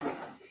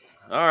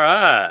All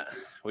right,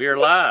 we are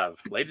live,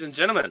 ladies and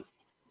gentlemen.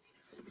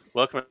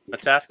 Welcome to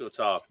Tactical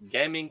Talk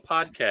Gaming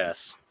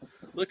Podcast.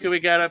 Look who we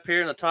got up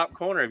here in the top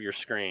corner of your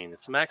screen.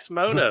 It's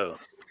Maximoto,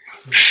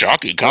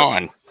 Shocky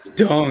Khan,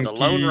 Donkey. the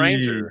Lone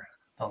Ranger.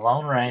 The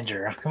Lone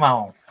Ranger. Come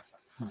on.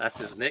 That's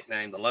his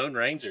nickname, the Lone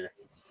Ranger.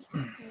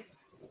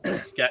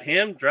 Got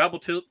him,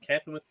 Drabble Tulip,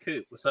 camping with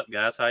Coop. What's up,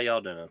 guys? How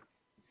y'all doing?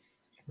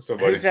 What's up,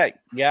 buddy? who's that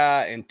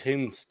guy in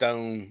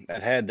Tombstone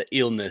that had the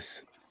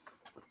illness?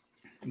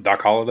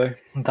 Doc Holliday.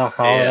 Doc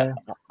Holliday.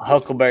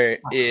 Huckleberry.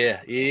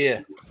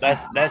 Yeah.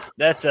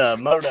 That's a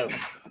Moto.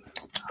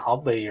 I'll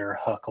be your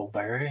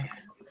Huckleberry.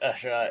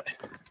 That's right.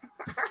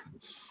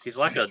 He's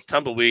like a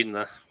tumbleweed in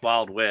the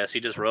Wild West. He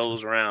just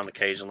rolls around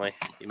occasionally.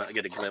 You might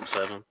get a glimpse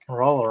of him.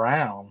 Roll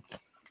around.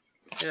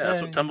 Yeah,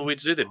 that's what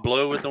tumbleweeds do. They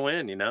blow with the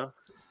wind, you know?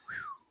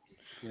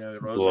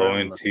 It rolls Blow around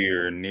into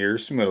your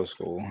nearest middle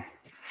school.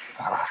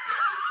 Oh,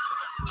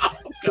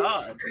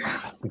 God.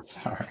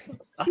 Sorry.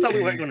 I thought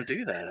we weren't going to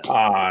do that.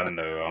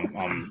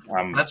 No,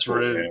 I'm That's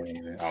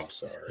rude. I'm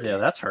sorry. Yeah,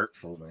 that's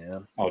hurtful,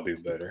 man. I'll do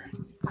better.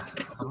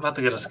 I'm about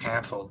to get us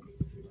canceled.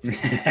 You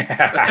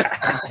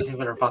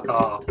better fuck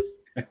off.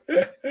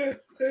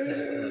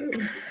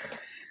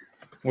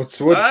 What's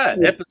All right,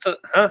 episode.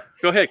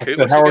 Go ahead,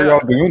 Coop. how are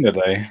y'all doing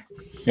today?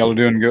 Y'all are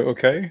doing good?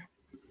 Okay.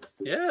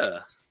 Yeah.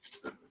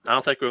 I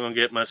don't think we're going to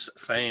get much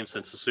fame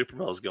since the Super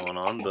Bowl's going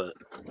on, but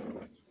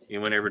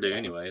you never do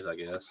anyways, I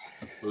guess.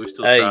 But we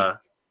still try.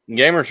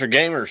 Gamers are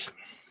gamers.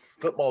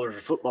 Footballers are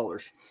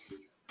footballers.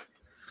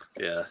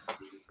 Yeah.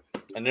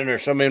 And then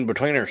there's some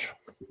in-betweeners.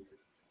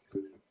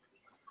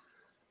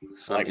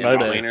 Some Like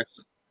Moto. in-betweeners.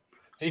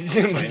 He's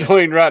in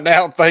between right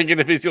now thinking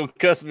if he's going to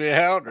cuss me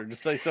out or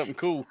just say something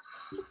cool.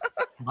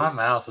 My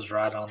mouse is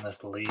right on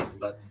this leave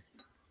button.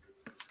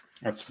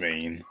 That's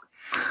mean.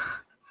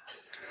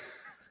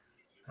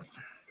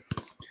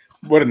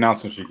 What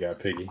announcements you got,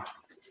 Piggy?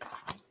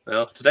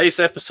 Well, today's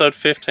episode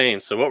 15.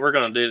 So what we're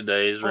going to do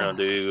today is we're going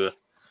to do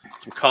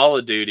some Call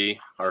of Duty,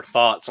 our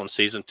thoughts on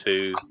Season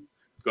 2,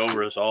 go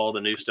over all the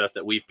new stuff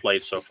that we've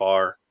played so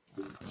far,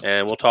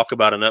 and we'll talk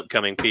about an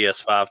upcoming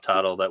PS5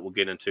 title that we'll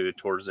get into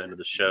towards the end of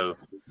the show.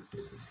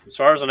 As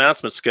far as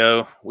announcements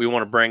go, we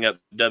want to bring up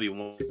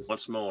W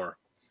once more.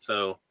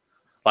 So,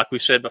 like we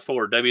said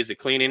before, W is a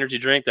clean energy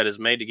drink that is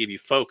made to give you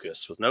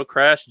focus with no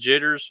crash,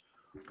 jitters,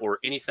 or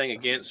anything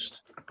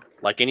against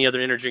like any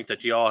other energy drink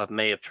that you all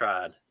may have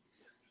tried.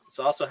 This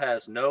also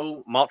has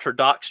no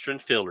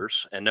maltodextrin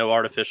fillers and no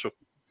artificial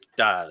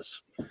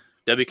dyes.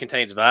 W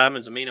contains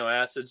vitamins, amino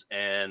acids,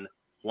 and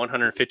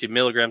 150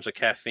 milligrams of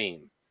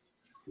caffeine.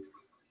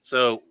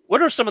 So,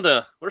 what are some of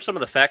the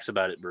facts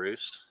about it,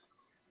 Bruce?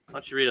 Why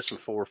don't you read us some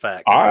 4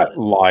 facts? I About it?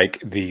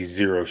 like the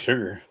zero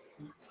sugar.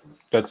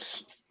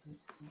 That's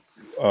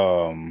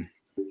hold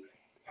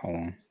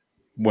on.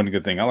 One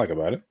good thing I like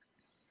about it.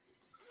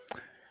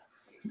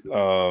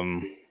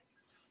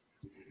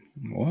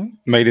 What?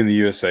 Made in the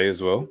USA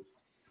as well.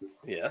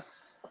 Yeah.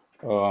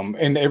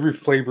 And every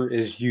flavor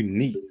is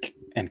unique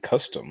and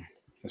custom.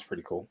 That's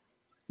pretty cool.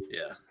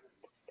 Yeah.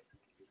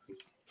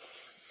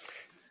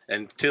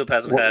 And Tulip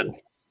hasn't had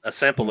a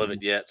sample of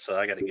it yet, so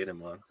I got to get him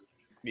one.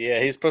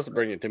 Yeah, he's supposed to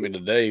bring it to me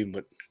today,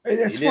 but Hey,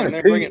 that's he didn't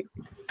funny. bring it.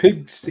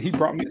 Pigs, he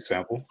brought me a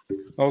sample.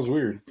 That was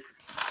weird.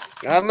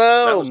 I That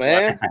know, was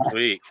man. last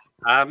week.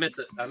 I meant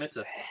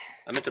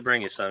to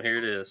bring you some. Here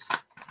it is.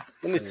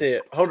 Let me see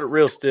it. Hold it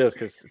real still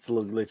because it's a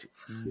little glitchy.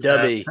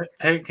 Dubby.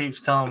 Pig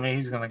keeps telling me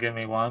he's going to give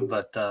me one,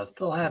 but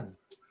still hadn't.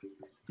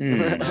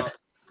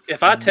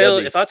 If I tell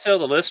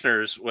the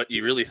listeners what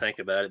you really think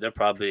about it, they'll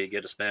probably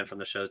get a span from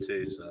the show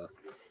too. So,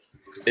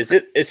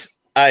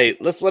 Hey,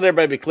 let's let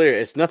everybody be clear.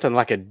 It's nothing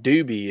like a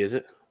doobie, is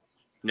it?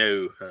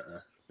 no.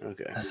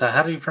 Okay. So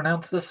how do you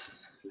pronounce this?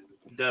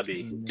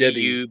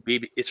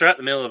 W-U-B-B. It's right in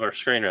the middle of our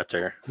screen right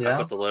there. Yeah. I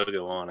put the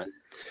logo on it.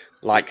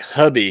 Like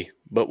hubby,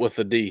 but with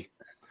a D.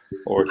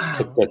 Or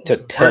Where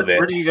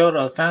to do you go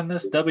to find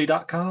this?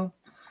 W.com?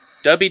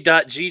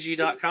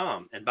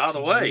 W.gg.com. And by the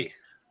way,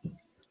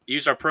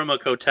 use our promo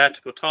code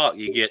Tactical Talk.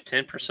 You get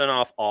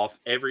 10% off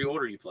every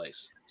order you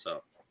place.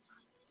 So,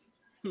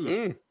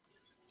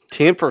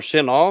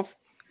 10% off?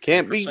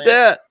 Can't beat 10%.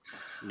 that.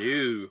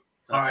 new.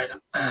 All right.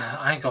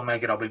 I ain't going to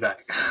make it. I'll be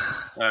back.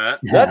 All right.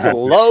 That's a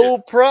low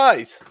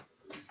price.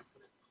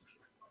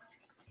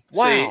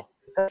 Wow. See,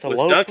 That's a with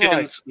low Dunkin's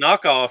price.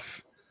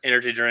 knockoff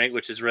energy drink,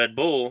 which is Red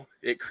Bull,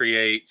 it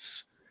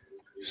creates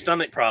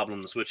stomach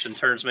problems, which in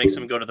turn makes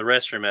them go to the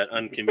restroom at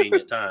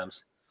inconvenient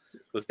times.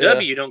 With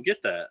W, you don't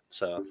get that.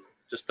 So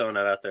just throwing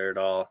that out there at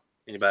all.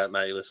 Anybody that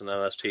might listen,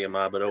 that's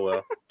TMI, but oh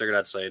well. Figured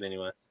I'd say it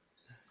anyway.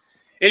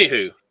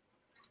 Anywho.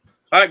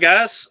 All right,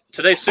 guys.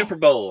 Today's Super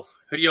Bowl.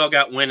 Who do y'all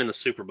got winning the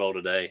Super Bowl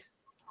today?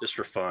 Just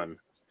for fun.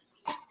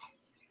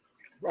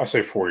 I say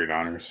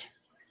 49ers.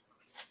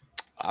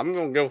 I'm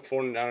going to go with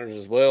 49ers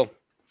as well.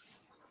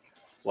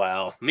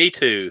 Wow. Me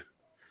too.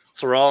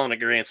 So we're all in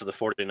agreement of the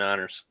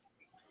 49ers.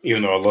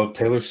 Even though I love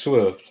Taylor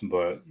Swift,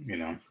 but, you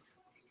know.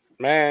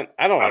 Man,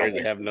 I don't I don't really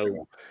think have so.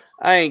 no –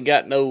 I ain't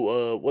got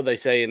no what they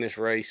say in this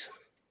race.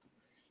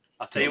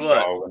 I'll tell you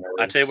what.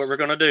 We're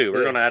going to do.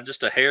 We're going to add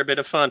just a hair bit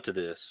of fun to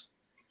this.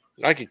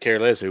 I could care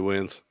less who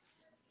wins.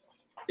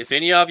 If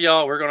any of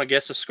y'all, we're going to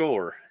guess a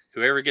score.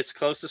 Whoever gets the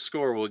closest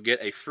score will get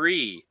a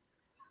free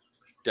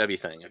W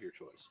thing of your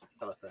choice.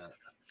 How about that?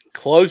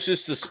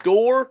 Closest to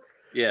score?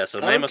 Yeah, so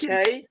name us.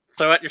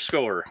 Throw out your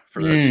score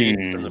for the Chiefs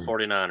and the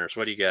 49ers.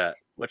 What do you got?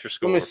 What's your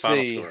score? Let me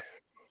Final see. score.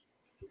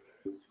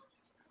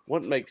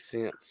 What makes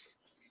sense?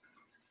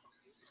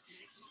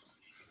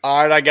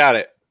 All right, I got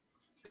it.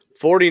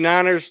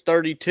 49ers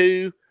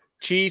 32,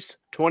 Chiefs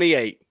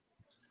 28.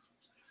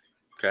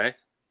 Okay.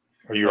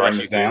 Are you writing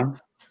this down?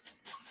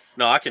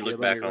 No, I can look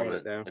Yeah, let back me on write it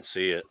it down. and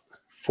see it.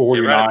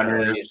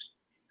 49ers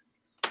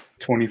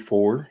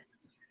 24,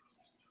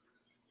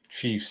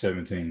 Chiefs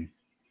 17.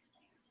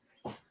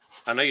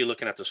 I know you're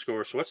looking at the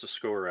score. So what's the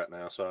score right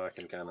now? So I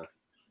can kind of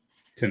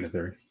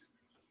 10-3.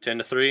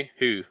 10-3.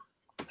 Who?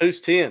 Who's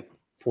 10?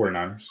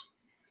 49ers.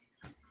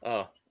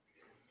 Oh.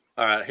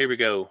 All right, here we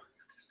go.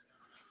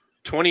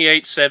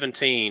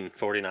 28-17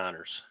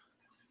 49ers.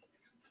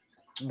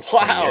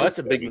 Wow, that's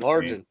a big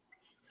margin.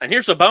 And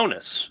here's a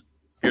bonus.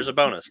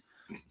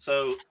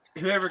 So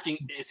whoever can,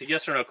 it's a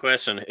yes or no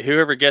question.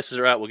 Whoever guesses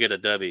it right will get a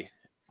W.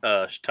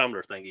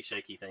 Tumbler thingy,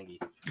 shaky thingy.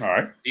 All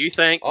right. Do you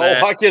think Oh,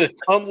 that I get a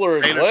tumbler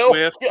as Taylor well?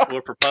 Swift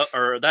will propose,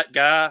 or that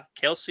guy,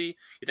 Kelsey,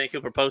 you think he'll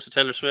propose to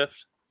Taylor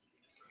Swift?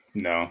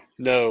 No.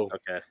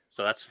 Okay,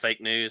 so that's fake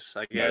news,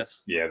 I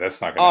guess. Yeah,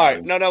 that's not going to All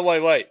happen. right, no,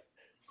 wait.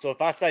 So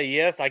if I say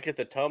yes, I get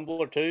the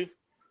tumbler too?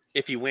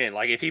 If you win,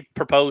 like if he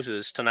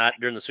proposes tonight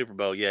during the Super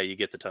Bowl, yeah, you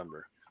get the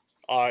tumbler.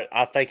 All right,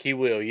 I think he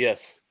will,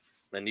 yes.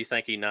 And you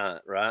think he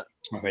not, right?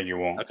 I think you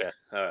won't. Okay,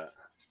 all right.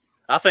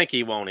 I think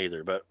he won't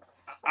either, but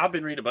I've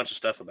been reading a bunch of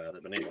stuff about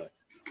it. But anyway,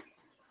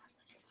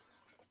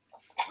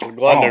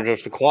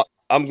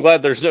 I'm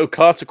glad there's no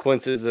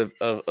consequences of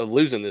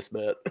losing this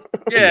bet.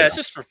 yeah, it's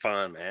just for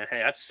fun, man.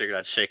 Hey, I just figured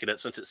I'd shake it up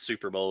since it's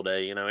Super Bowl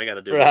day. You know, we got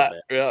to do Right,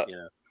 it. yeah. You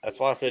know. That's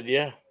why I said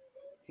yeah.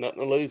 Nothing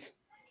to lose.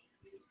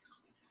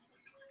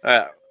 All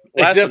right.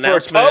 Last Except for a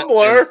announcement.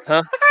 tumbler.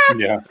 Huh?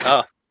 Yeah.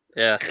 Oh,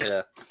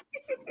 yeah.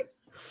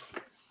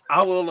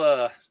 I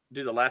will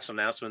do the last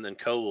announcement, then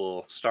Cole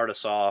will start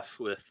us off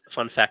with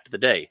fun fact of the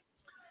day.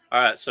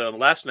 All right, so the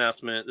last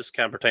announcement, this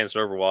kind of pertains to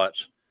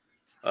Overwatch.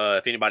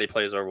 If anybody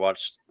plays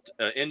Overwatch,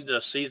 into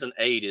season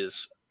 8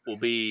 will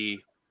be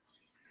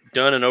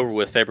done and over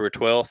with February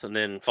 12th, and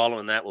then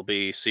following that will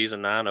be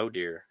season 9. Oh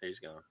dear, he's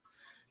gone.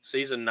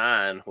 Season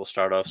 9 will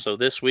start off. So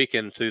this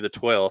weekend through the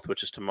 12th,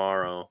 which is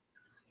tomorrow,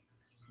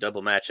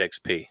 double match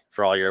XP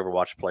for all your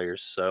Overwatch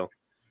players. So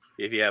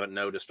if you haven't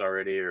noticed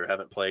already or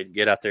haven't played,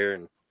 get out there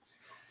and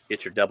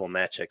get your double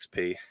match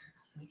XP.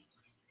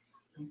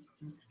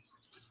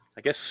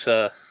 I guess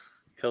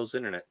Cole's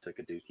internet took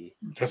a dookie.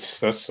 That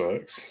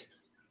sucks.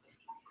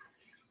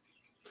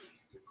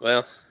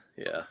 Well,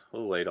 yeah,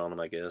 we'll wait on him,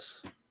 I guess.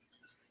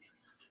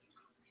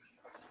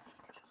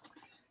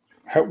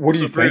 What do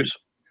you think? Bruce,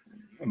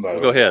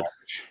 About go ahead.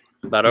 Overwatch?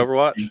 About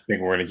Overwatch? You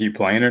think we're going to keep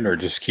playing it or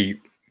just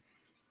keep...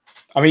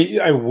 I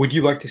mean, would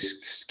you like to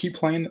keep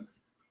playing it?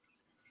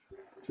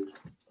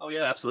 Oh,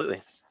 yeah, absolutely.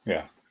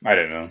 Yeah, I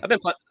don't know.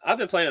 I've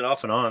been playing it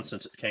off and on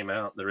since it came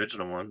out, the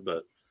original one,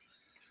 but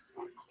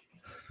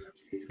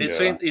it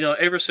seemed,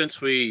 ever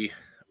since we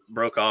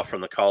broke off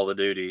from the Call of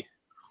Duty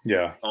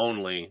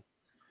only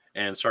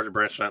and started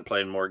branching out and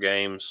playing more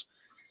games,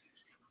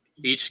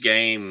 each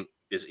game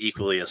is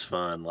equally as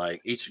fun.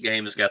 Like, each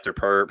game has got their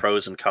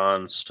pros and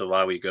cons to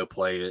why we go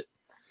play it,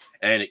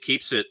 and it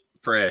keeps it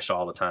fresh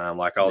all the time,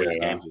 like all these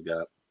games we've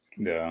got.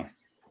 Yeah.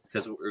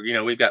 Because,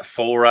 we've got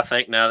 4, I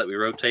think, now that we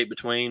rotate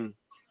between.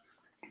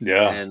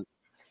 Yeah. And,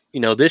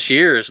 this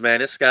year's,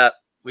 man,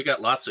 we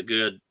got lots of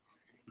good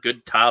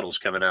titles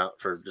coming out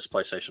for just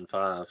PlayStation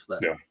 5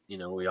 that,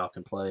 we all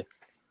can play.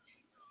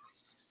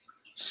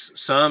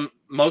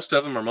 Most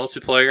of them are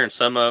multiplayer, and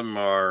some of them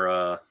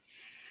are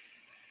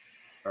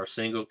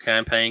single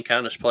campaign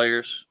kind of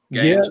players.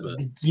 Games,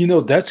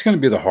 but that's going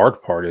to be the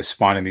hard part, is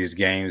finding these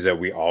games that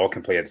we all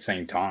can play at the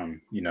same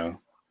time.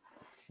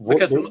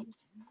 Because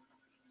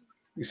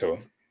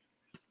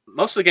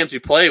most of the games we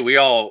play, we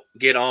all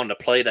get on to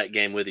play that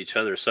game with each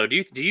other. So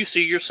do you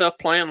see yourself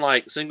playing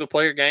like single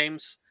player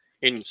games?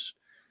 And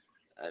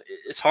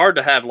it's hard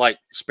to have like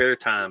spare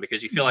time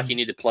because you feel like you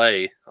need to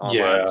play online.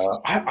 Yeah,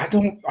 I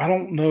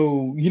don't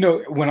know.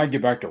 When I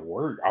get back to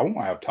work, I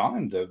won't have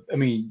time to. I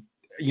mean,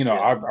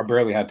 I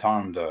barely had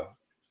time to.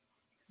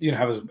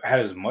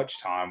 Had as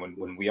much time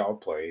when we all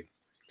played,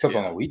 except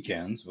on the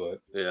weekends. But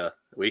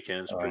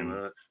weekends pretty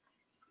much.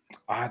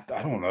 I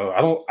don't know.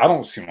 I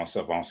don't see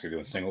myself honestly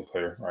doing single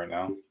player right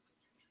now.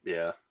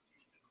 Yeah.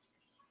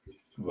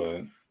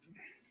 But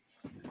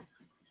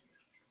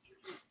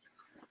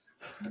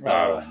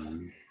well,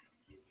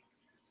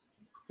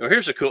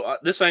 here's a cool.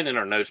 This ain't in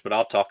our notes, but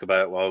I'll talk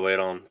about it while we wait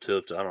on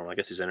till I don't know. I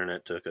guess his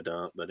internet took a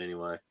dump, but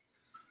anyway.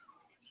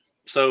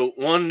 So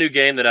one new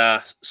game that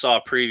I saw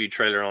a preview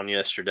trailer on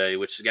yesterday,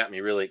 which got me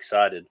really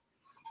excited,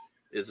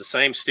 is the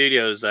same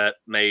studios that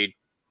made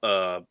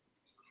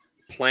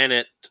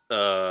Planet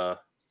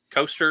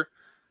Coaster.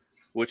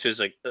 which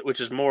is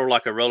more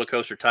like a roller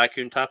coaster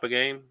tycoon type of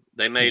game.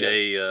 They made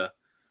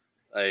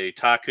a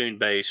tycoon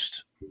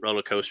based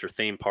roller coaster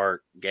theme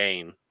park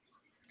game.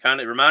 Kind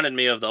of reminded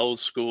me of the old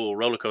school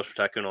roller coaster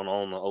tycoon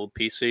on the old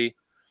PC,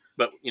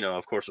 but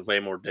of course, with way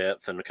more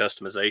depth and the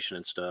customization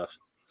and stuff.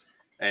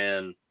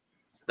 And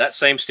that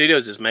same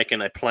studios is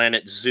making a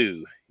Planet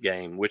Zoo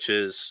game, which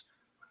is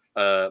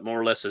more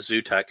or less a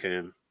zoo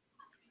tycoon.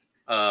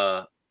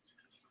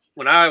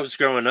 When I was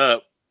growing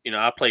up,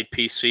 I played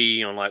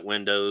PC on like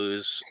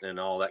Windows and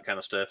all that kind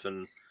of stuff.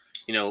 And,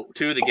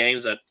 two of the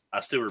games that I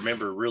still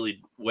remember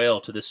really well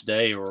to this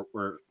day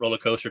were Roller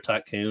Coaster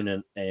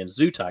Tycoon and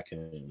Zoo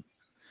Tycoon.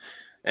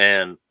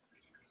 And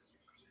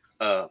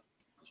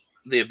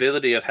the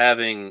ability of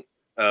having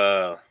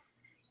a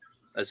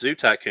Zoo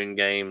Tycoon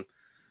game,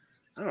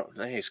 I don't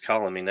know, he's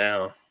calling me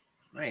now.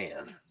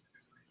 Man.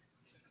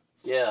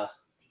 Yeah.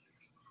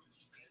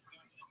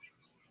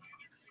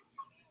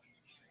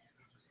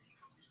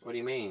 What do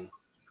you mean?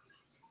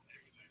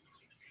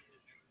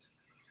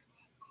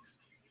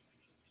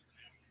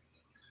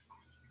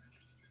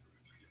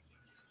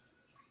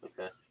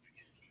 Okay.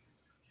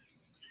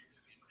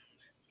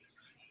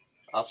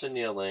 I'll send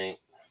you a link.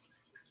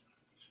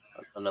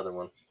 Another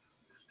one.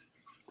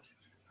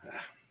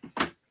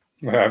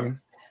 What happened?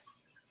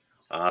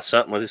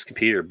 Something with his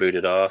computer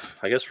booted off.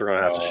 I guess we're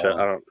gonna have to shut.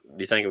 Oh. Do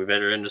you think we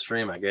better end the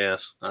stream? I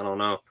guess. I don't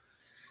know.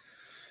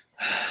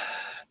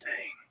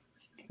 Dang.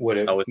 Would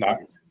it not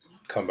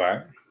come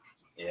back?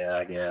 Yeah,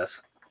 I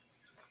guess.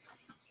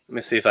 Let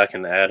me see if I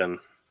can add him.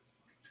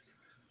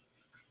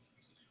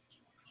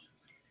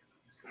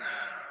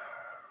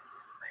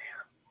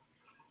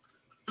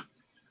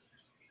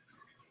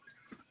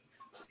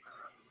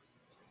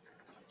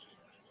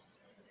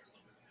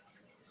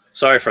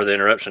 Sorry for the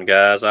interruption,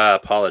 guys. I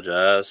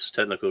apologize.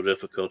 Technical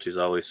difficulties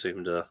always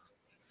seem to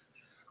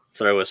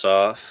throw us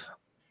off.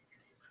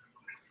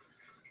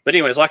 But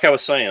anyways, like I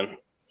was saying,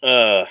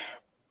 I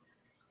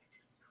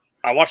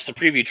watched the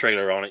preview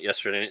trailer on it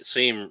yesterday, and it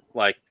seemed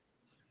like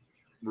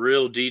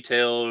real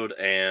detailed,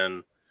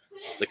 and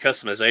the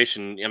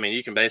customization. I mean,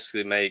 you can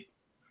basically make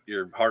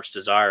your heart's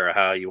desire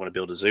how you want to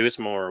build a zoo. It's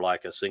more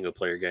like a single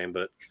player game,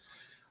 but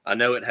I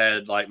know it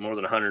had like more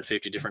than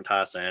 150 different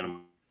types of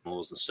animals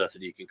and stuff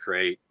that you can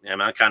create.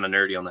 And I'm kind of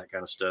nerdy on that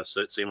kind of stuff,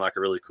 so it seemed like a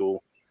really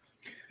cool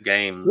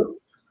game.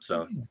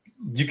 So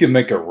you can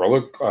make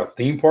a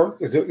theme park.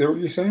 Is that what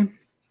you're saying?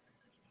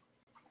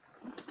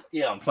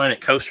 Yeah, on Planet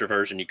Coaster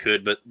version you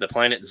could, but the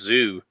Planet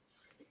Zoo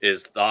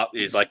is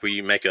like where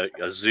you make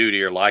a zoo to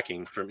your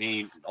liking from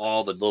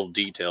all the little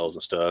details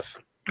and stuff.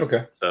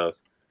 Okay. So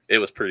it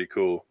was pretty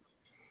cool.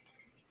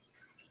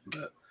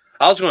 But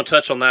I was going to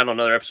touch on that on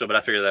another episode, but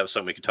I figured that was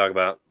something we could talk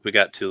about. We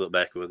got Tulip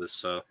back with us,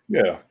 so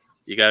yeah.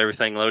 You got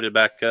everything loaded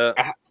back up?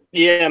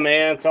 Yeah,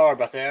 man. Sorry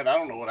about that. I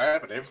don't know what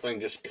happened. Everything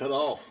just cut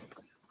off.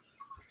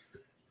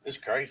 It's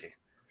crazy.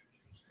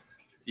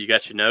 You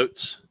got your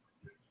notes?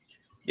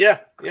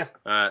 Yeah. All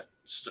right.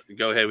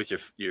 Go ahead with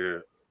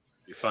your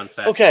fun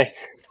fact. Okay.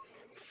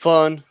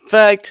 Fun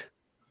fact.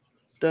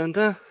 Dun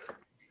dun.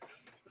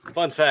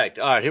 Fun fact.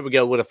 All right, here we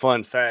go with a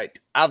fun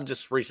fact. I've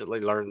just recently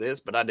learned this,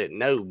 but I didn't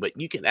know. But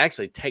you can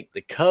actually take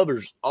the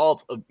covers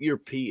off of your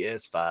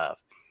PS5.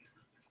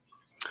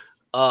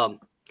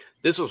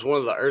 This was one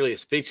of the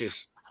earliest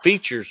features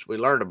we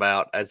learned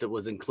about, as it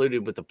was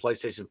included with the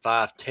PlayStation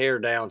 5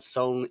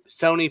 teardown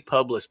Sony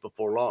published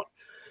before launch.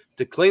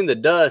 To clean the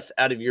dust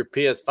out of your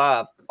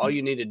PS5, all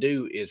you need to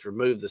do is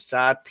remove the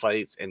side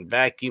plates and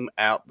vacuum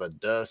out the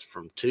dust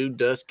from 2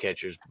 dust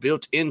catchers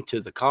built into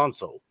the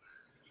console.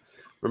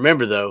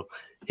 Remember, though,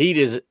 heat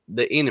is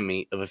the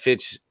enemy of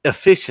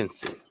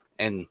efficiency,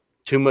 and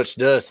too much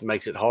dust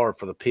makes it hard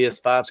for the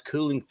PS5's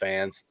cooling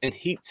fans and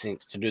heat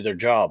sinks to do their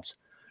jobs.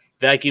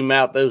 Vacuum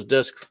out those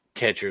dust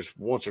catchers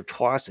once or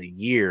twice a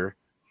year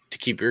to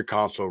keep your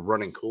console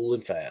running cool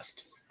and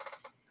fast.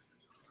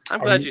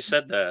 I'm glad you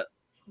said that.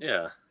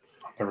 Yeah.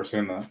 I've never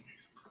seen that.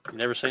 You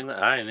never seen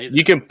that? I ain't either.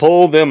 You can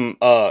pull them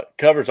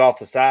covers off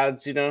the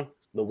sides, the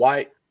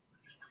white.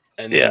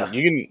 And then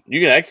you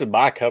can actually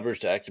buy covers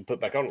to actually put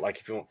back on it, like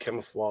if you want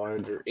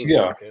camouflage or anything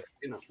like that.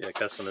 Yeah,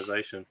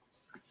 customization.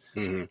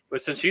 Mm-hmm.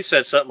 But since you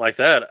said something like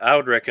that, I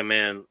would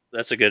recommend,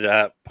 that's a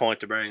good point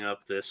to bring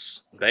up,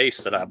 this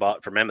base that I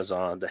bought from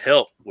Amazon to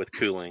help with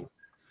cooling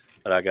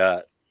that I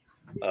got.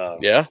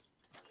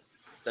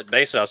 That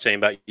base I was telling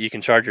you about, you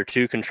can charge your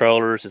 2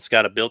 controllers. It's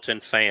got a built-in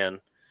fan,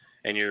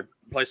 and your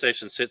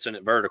PlayStation sits in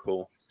it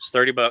vertical. It's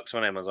 $30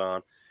 on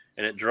Amazon,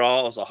 and it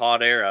draws the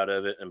hot air out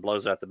of it and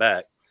blows out the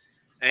back.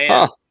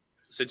 And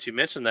since you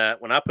mentioned that,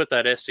 when I put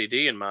that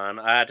STD in mine,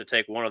 I had to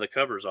take one of the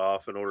covers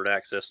off in order to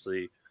access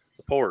the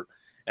port.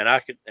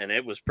 And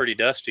it was pretty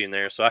dusty in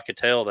there, so I could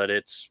tell that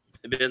it's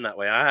been that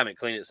way. I haven't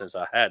cleaned it since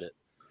I had it,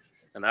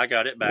 and I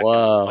got it back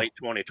in late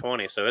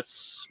 2020. So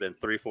it's been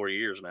 3-4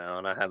 years now,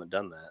 and I haven't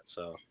done that.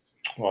 So,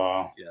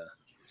 wow, yeah.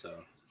 So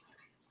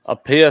a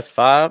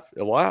PS5.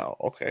 Wow.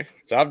 Okay.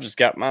 So I've just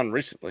got mine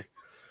recently.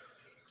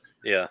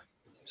 Yeah.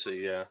 So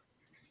yeah.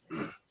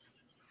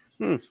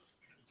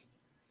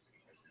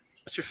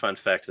 What's your fun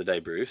fact of the day,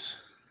 Bruce?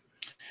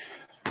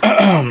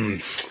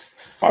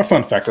 Our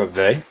fun fact of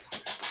the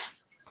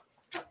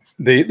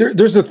day.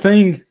 There's a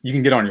thing you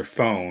can get on your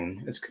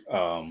phone. It's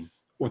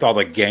with all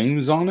the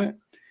games on it,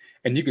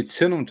 and you could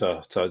send them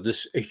to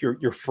just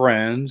your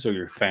friends or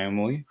your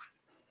family.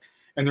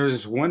 And there's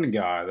this one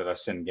guy that I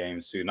send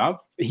games to. And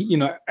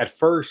at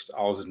first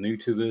I was new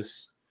to the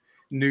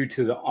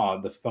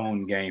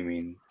phone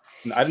gaming,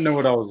 and I didn't know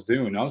what I was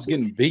doing. I was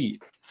getting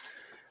beat.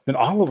 Then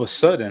all of a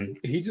sudden,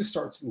 he just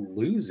starts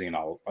losing,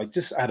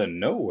 just out of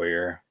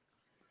nowhere,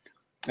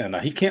 and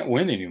he can't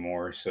win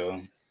anymore.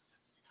 So,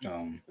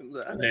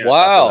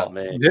 wow,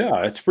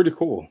 yeah, it's pretty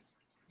cool.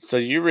 So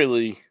you're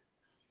really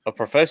a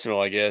professional,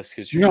 I guess,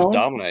 because you're just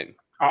dominating.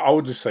 I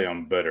would just say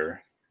I'm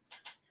better.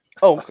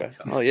 Oh, okay.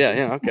 Oh,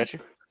 yeah, I got you.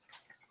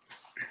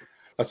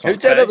 That's Who's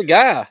that other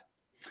guy?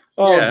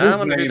 Oh, yeah, I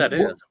wonder who that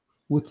is.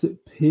 What's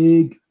it?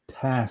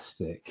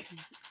 Pig-tastic.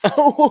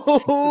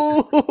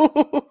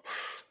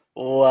 Oh,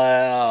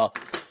 wow.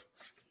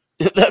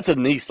 That's a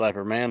knee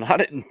slapper, man.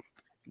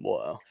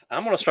 Wow.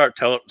 I'm going to start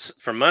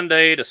from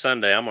Monday to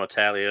Sunday. I'm going to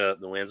tally up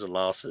the wins and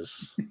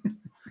losses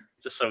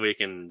just so we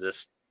can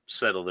just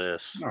settle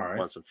this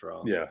once and for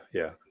all. Yeah.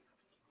 Yeah,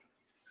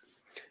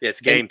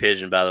 it's Game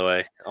Pigeon, by the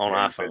way, on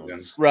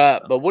iPhones.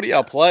 Right, but what do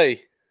y'all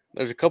play?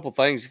 There's a couple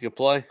things you can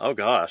play. Oh,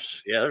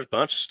 gosh. Yeah, there's a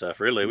bunch of stuff,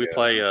 really. We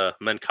play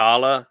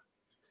Mancala,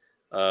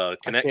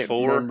 Connect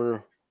 4.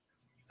 Remember.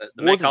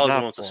 The Mancala is the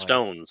one with the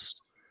stones.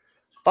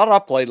 Thought I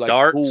played like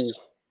darts. Pool.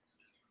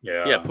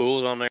 Yeah,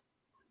 pool's on there.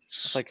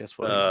 I think that's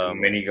what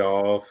mini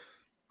golf.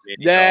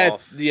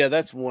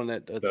 That's one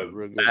that's a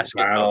real good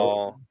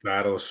basketball.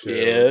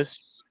 Battleship. Yes.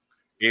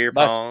 Beer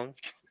pong.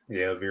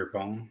 Yeah, beer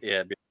pong.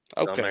 Yeah,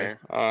 okay.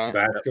 All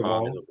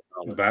right.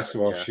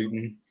 Basketball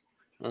shooting.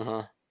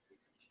 Uh-huh.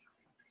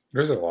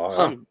 There's a lot.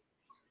 Some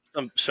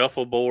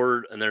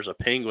shuffleboard, and there's a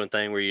penguin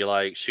thing where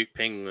you shoot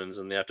penguins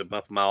and you have to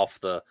bump them off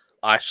the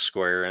ice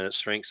square, and it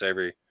shrinks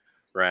every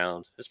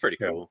round. It's pretty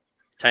cool.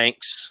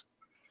 Tanks.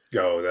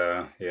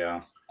 Oh,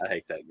 yeah. I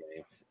hate that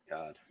game.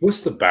 God.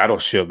 What's the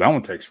battleship? That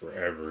one takes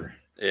forever.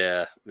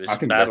 Yeah, there's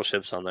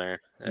battleships on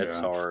there. It's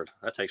hard.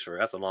 That takes forever.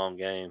 That's a long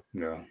game.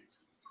 Yeah.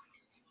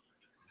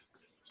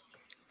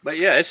 But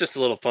yeah, it's just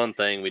a little fun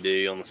thing we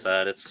do on the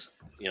side. It's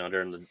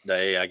during the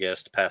day, I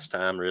guess, to pass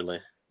time. Really,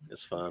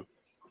 it's fun,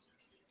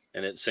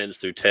 and it sends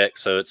through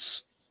text, so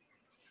it's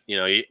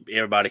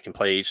everybody can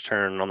play each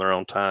turn on their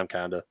own time,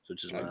 kind of,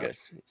 which is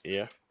nice.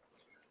 Yeah.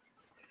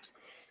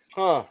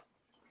 Huh?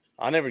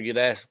 I never get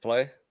asked to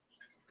play.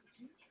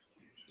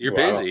 You're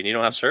busy and you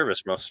don't have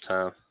service most of the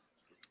time.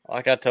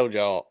 Like I told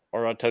y'all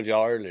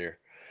earlier,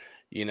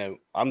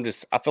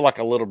 I feel like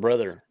a little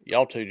brother.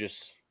 Y'all two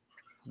just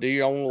do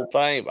your own little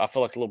thing. I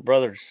feel like a little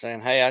brother just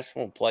saying, hey, I just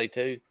want to play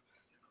too.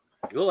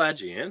 We'll add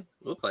you in.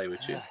 We'll play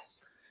with you.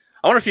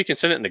 I wonder if you can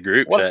send it in the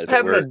group chat. What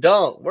happened to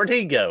Dunk? Where'd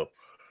he go?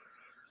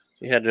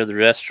 He had to go to the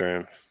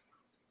restroom.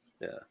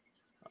 Yeah.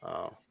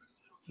 Oh.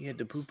 He had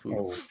to poo-poo.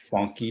 Oh,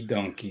 funky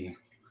donkey.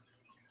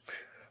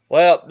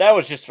 Well,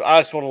 I just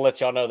want to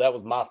let y'all know that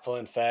was my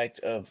fun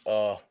fact of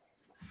the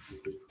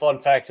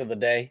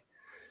day.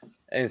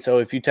 And so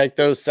if you take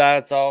those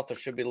sides off, there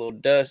should be a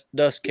little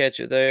dust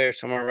catcher there,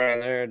 somewhere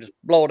around there. Just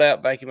blow it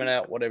out, vacuum it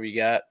out, whatever you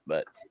got.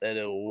 But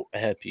that'll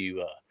help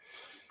you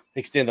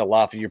extend the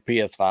life of your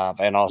PS5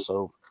 and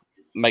also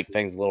make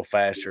things a little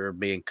faster,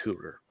 being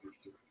cooler.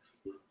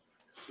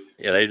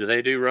 Yeah,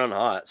 they do run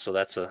hot, so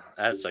that's a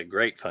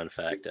great fun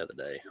fact of the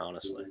day,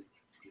 honestly.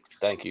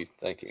 Thank you.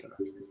 Yeah,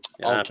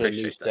 on to a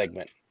new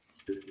segment.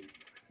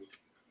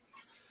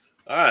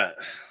 All right.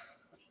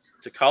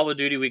 To Call of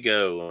Duty we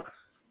go.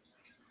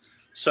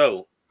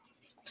 So,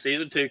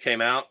 Season 2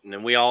 came out, and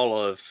then we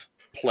all have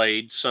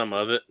played some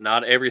of it.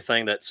 Not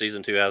everything that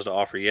Season 2 has to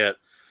offer yet.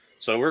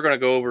 So, we're going to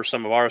go over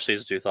some of our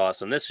Season 2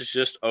 thoughts, and this is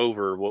just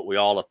over what we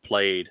all have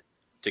played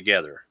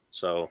together.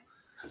 So,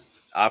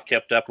 I've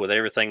kept up with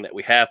everything that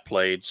we have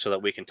played so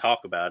that we can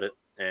talk about it.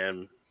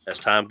 And as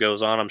time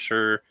goes on, I'm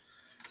sure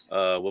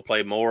we'll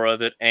play more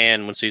of it.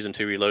 And when Season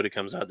 2 Reloaded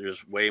comes out,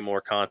 there's way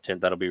more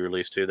content that'll be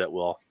released too that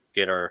we'll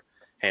get our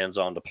hands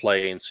on to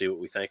play and see what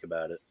we think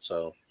about it.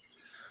 So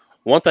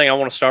one thing I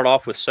want to start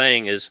off with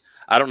saying is,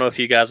 I don't know if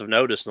you guys have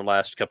noticed in the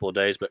last couple of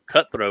days, but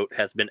Cutthroat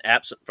has been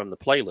absent from the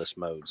playlist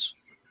modes.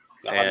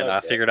 And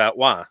I figured out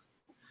why.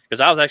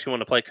 Because I was actually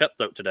wanting to play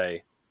Cutthroat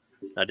today.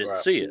 I didn't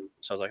see it.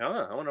 So I was like,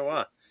 I wonder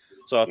why.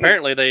 So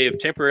apparently they have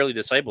temporarily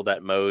disabled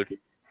that mode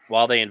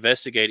while they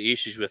investigate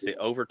issues with the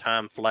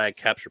overtime flag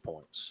capture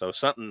points. So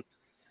something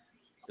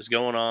is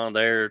going on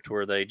there to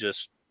where they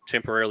just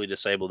temporarily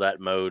disable that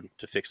mode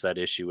to fix that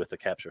issue with the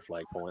capture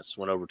flag points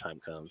when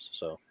overtime comes.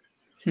 So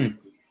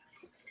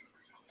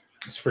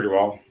it's pretty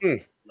wild.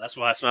 That's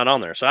why it's not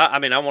on there. So I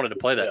wanted to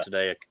play that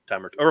today a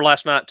time or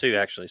last night too,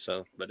 actually.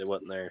 So, but it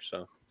wasn't there.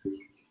 So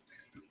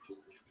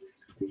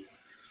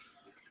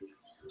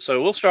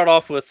we'll start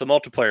off with the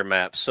multiplayer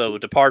map. So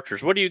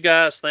departures. What do you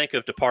guys think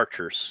of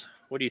departures?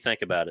 What do you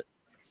think about it?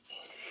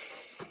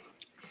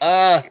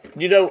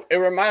 It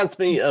reminds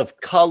me of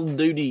Call of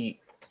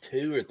Duty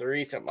 2 or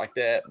 3, something like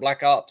that.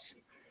 Black Ops.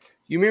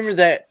 You remember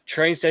that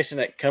train station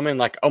that come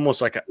in almost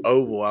like an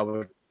oval? I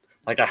would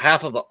like a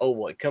half of the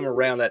oval. It come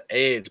around that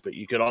edge, but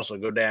you could also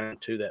go down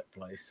into that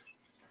place.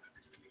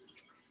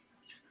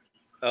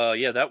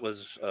 Yeah, that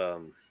was.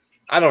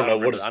 I don't know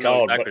what remember. it's I know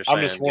called, exactly but what I'm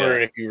you're just saying,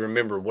 wondering yeah. if you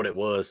remember what it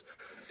was.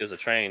 It was a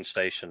train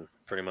station,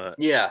 pretty much.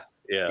 Yeah,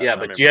 Yeah, yeah, I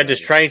but remember you had that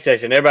this one. train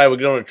station. Everybody would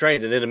get on the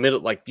trains, and in the middle,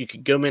 like you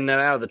could come in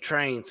and out of the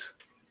trains.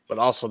 But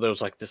also, there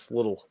was like this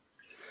little.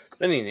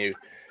 Then you knew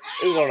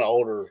it was on an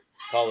older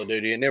Call of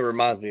Duty, and it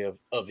reminds me of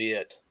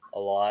it a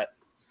lot,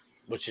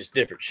 which is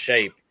different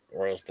shape,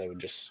 or else they would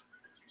just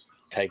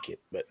take it.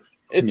 But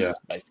it's Yeah.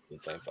 basically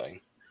the same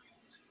thing.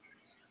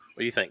 What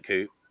do you think,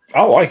 Coop?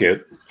 I like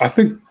it. I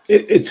think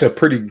it's a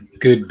pretty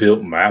good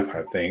built map.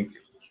 I think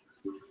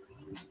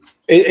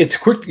it's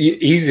quick,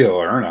 easy to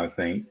learn. I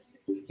think.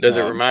 Does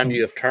it remind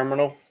you of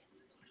Terminal?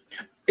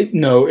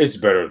 No, it's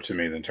better to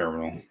me than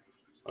Terminal.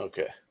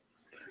 Okay,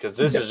 because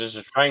this is just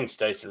a train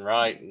station,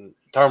 right? And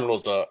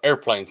Terminal's an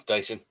airplane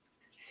station.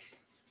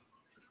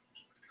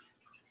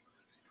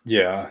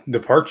 Yeah,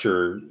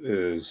 Departure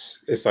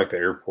it's like the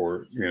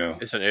airport. You know,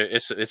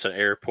 It's an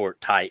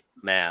airport type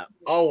map.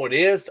 Oh, it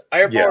is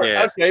airport.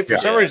 Yeah. Okay, for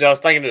some reason I was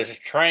thinking it was a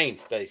train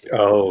station.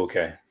 Oh,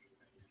 okay.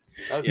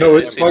 Okay. No,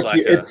 it it's seems like,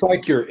 like it's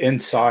like you're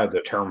inside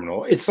the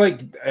terminal. It's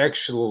like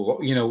actual,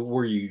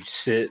 where you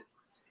sit,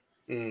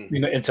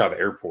 inside the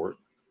airport.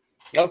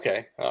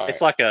 Okay, all right.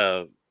 It's like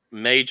a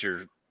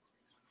major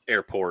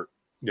airport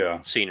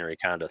Yeah, scenery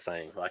kind of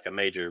thing, like a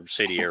major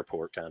city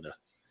airport kind of.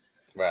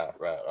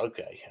 right.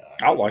 Okay, all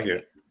right. I like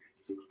it.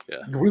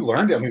 Yeah, We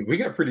learned it. I mean, we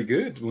got pretty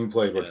good when we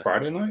played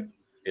Friday night.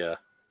 Yeah,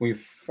 We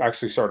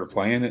actually started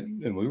playing it,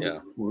 and we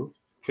were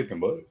kicking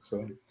butt.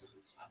 So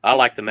I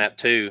like the map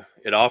too.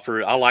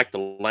 I like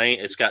the lane.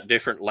 It's got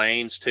different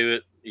lanes to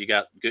it. You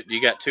got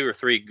 2 or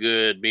 3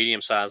 good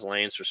medium-sized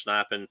lanes for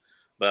sniping,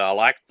 but I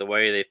like the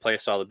way they've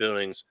placed all the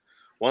buildings.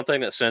 One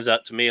thing that stands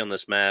out to me on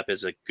this map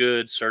is a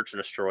good search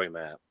and destroy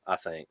map. I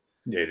think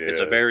it's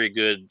a very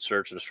good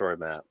search and destroy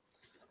map.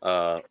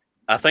 I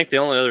think the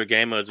only other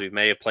game modes we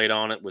may have played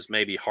on it was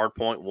maybe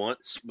Hardpoint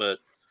once, but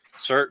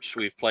search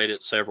we've played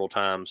it several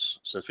times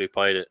since we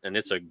played it, and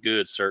it's a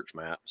good search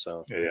map.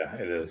 So yeah,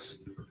 it is.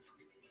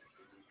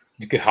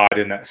 You could hide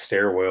in that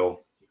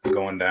stairwell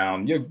going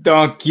down. You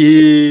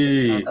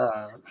donkey!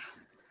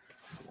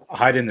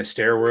 Hide in the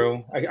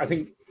stairwell. I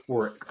think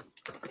where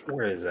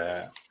is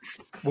that?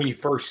 When you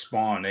first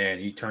spawn in,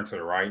 you turn to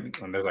the right,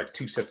 and there's like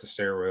 2 sets of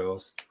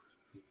stairways.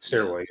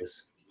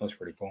 That's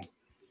pretty cool.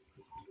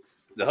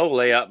 The whole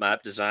layout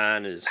map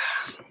design is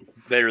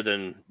better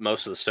than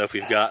most of the stuff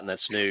we've gotten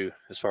that's new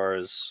as far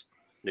as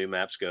new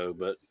maps go.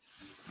 But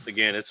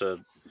again,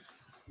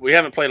 we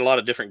haven't played a lot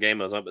of different game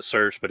modes on it, but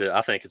search, but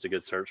I think it's a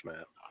good search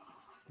map.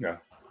 Yeah.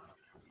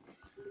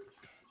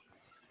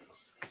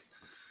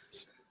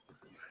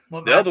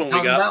 The other one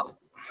we got,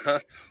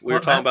 we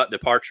were talking about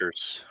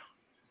Departures.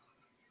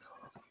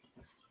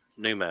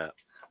 New map.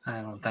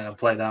 I don't think I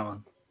played that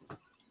one.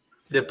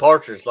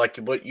 Departures, like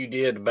what you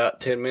did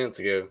about 10 minutes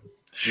ago.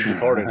 You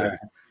departed it.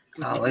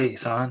 Golly,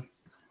 son.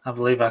 I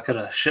believe I could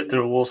have shit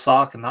through a wool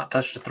sock and not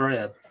touched a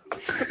thread.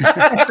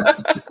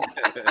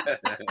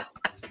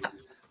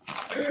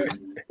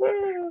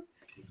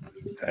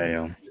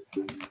 Damn.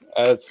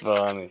 That's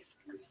funny.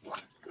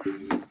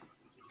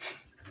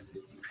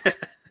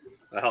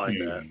 I like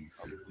that.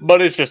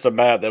 But it's just a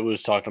map that we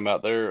was talking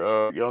about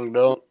there, Young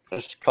Dump.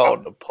 It's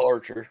called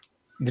Departure.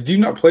 Did you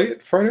not play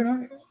it Friday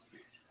night?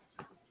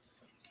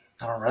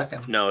 I don't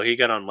reckon. No, he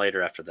got on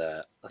later after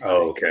that.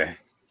 Oh, okay.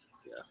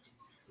 Yeah.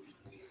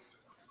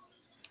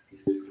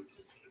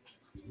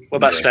 What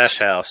about Stash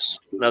House?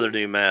 Another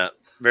new map.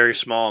 Very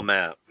small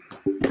map.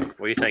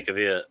 What do you think of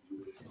it?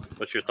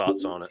 What's your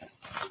thoughts on it?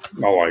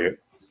 I like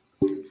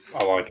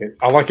it.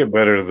 I like it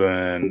better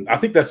than. I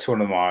think that's one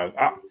of my.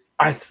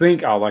 I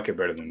think I like it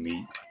better than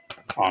Meat,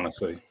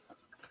 honestly.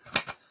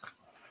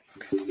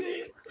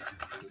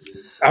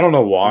 I don't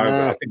know why, but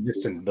I think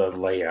just in the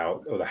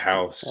layout of the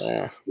house.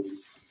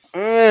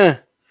 Okay,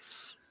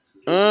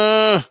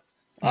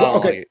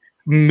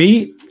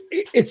 Meat.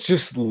 It's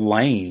just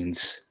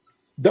lanes.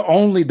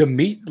 The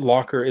meat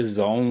locker is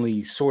the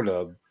only sort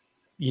of,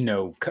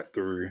 cut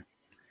through.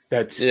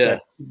 That's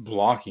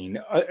blocking.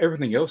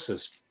 Everything else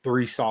is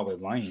 3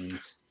 solid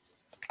lanes.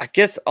 I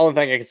guess the only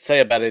thing I can say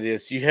about it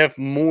is you have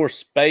more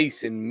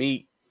space in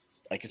Meat.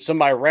 Like if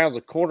somebody rounds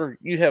a corner,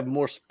 you have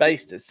more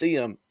space to see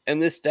them. In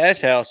this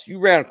Stash House, you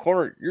round a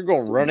corner, you're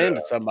going to run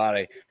into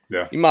somebody.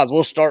 Yeah. You might as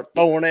well start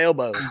throwing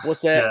elbows.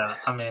 What's that? Yeah,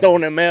 I mean,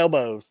 throwing them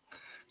elbows.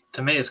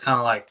 To me, it's kind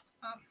of like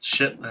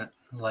shipment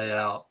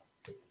layout.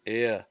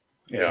 Yeah.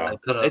 Yeah.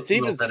 It's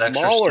even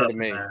smaller to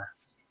me.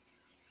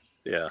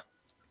 Yeah.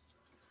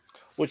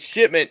 With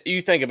shipment,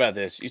 you think about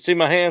this. You see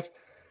my hands?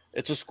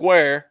 It's a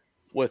square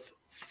with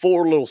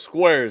 4 little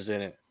squares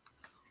in it.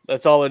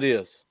 That's all it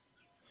is.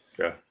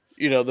 Yeah.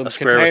 The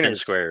square within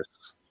containers. squares.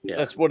 Yeah.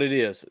 That's what it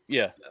is.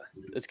 Yeah.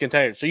 It's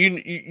containers. So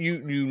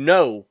you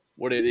know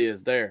what it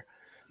is there.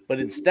 But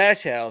in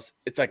Stash House,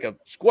 it's like a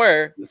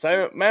square, the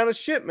same amount of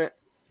shipment,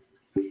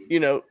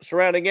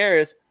 surrounding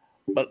areas,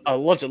 but a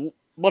bunch of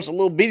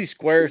little bitty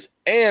squares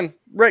and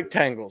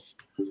rectangles.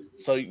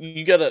 So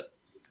you gotta.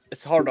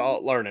 It's hard to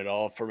learn it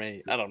all for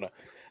me. I don't know.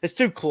 It's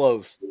too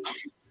close.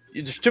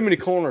 There's too many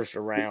corners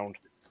around.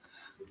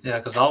 Yeah,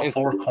 because all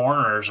four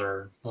corners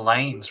are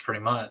lanes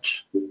pretty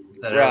much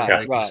that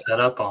everybody can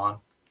set up on.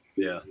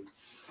 Yeah.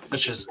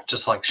 Which is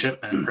just like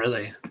Shipment,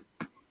 really.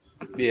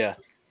 Yeah.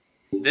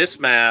 This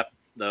map,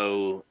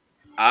 though,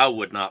 I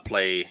would not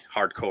play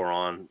hardcore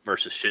on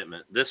versus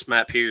Shipment. This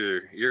map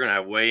here, you're gonna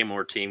have way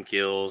more team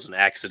kills and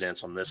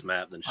accidents on this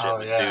map than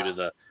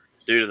Shipment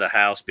due to the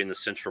house being the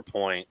central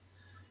point,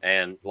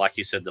 and like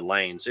you said, the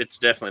lanes. It's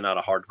definitely not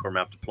a hardcore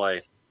map to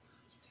play.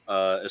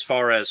 As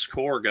far as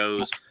core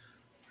goes,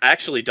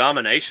 actually,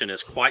 domination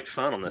is quite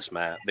fun on this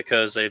map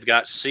because they've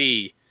got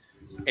C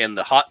in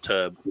the hot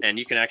tub, and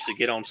you can actually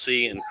get on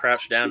C and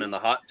crouch down in the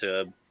hot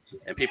tub,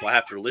 and people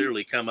have to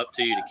literally come up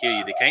to you to kill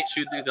you. They can't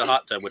shoot through the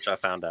hot tub, which I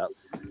found out.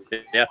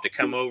 They have to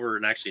come over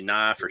and actually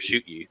knife or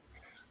shoot you.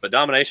 But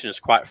domination is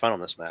quite fun on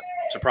this map.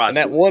 Surprising.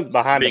 And that one's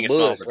behind the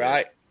bush,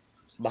 right?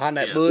 Behind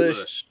that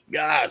bush.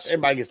 Gosh,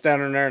 everybody gets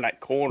down in there in that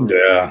corner.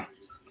 Yeah.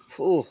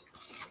 Ooh,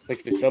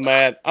 makes me so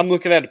mad. I'm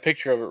looking at a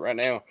picture of it right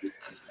now.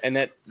 And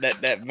that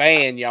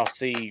van y'all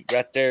see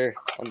right there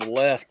on the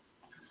left,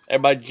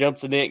 everybody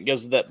jumps in it and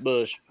goes to that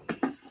bush.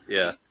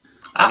 Yeah.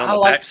 And on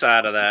the back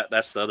side of that,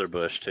 that's the other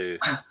bush, too.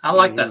 I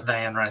like that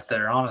van right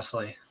there,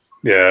 honestly.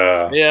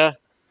 Yeah. Yeah.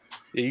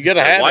 You got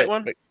to have white it.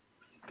 one?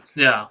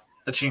 Yeah.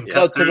 That you can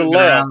cut through to the and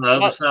left. around the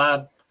other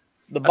side.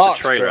 The box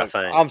trailer, truck.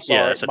 I think. I'm sorry.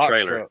 Yeah, that's a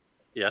trailer. Truck.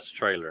 Yeah, it's a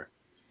trailer.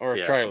 Or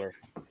a trailer.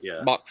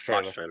 Yeah. Box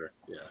trailer. Box trailer.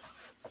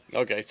 Yeah.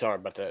 Okay, sorry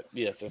about that.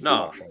 Yes, it's a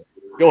box trailer.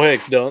 Go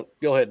ahead, Dunk.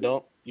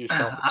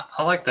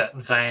 I like that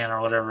van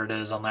or whatever it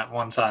is on that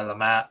one side of the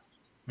map.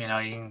 You know,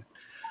 you can,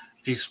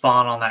 if you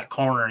spawn on that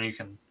corner, you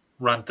can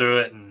run through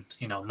it and,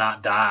 you know,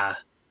 not die.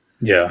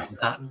 Yeah.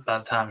 By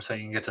the time so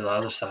you can get to the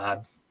other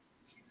side.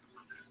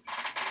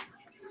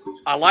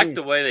 I like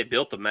the way they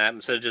built the map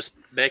instead of just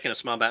making a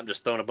small map and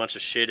just throwing a bunch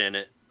of shit in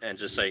it and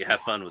just say have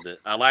fun with it.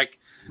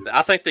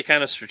 I think they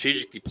kind of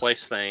strategically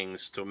place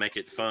things to make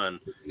it fun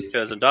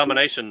because in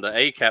domination the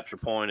A capture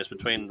point is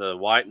between the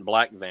white and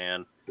black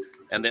van,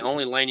 and the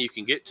only lane you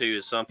can get to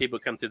is some people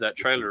come through that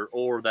trailer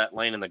or that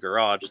lane in the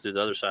garage through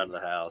the other side of the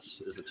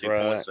house is the 2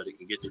 points that it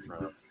can get you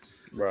from.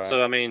 Right.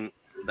 So I mean,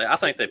 I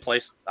think they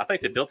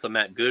built the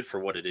map good for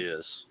what it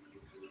is.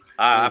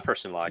 I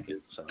personally like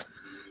it. So.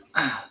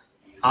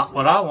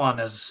 What I want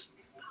is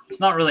it's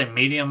not really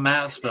medium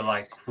maps, but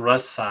like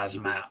Rust size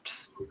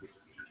maps.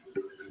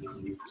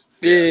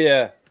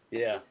 Yeah.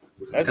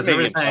 Because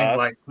everything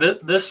like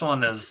this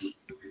one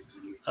is,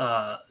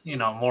 you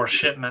know, more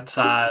shipment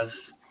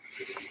size,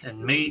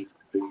 and meat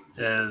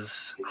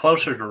is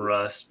closer to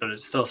Rust, but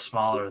it's still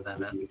smaller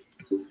than it.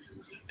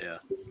 Yeah.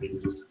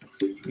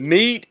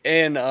 Meat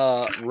and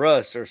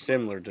Rust are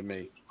similar to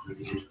me.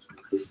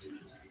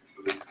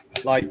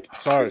 Like,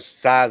 as far as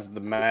size of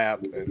the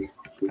map and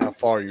how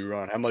far you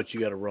run, how much you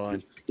got to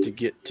run to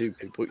get to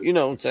people. You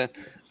know what I'm saying?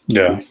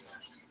 Yeah.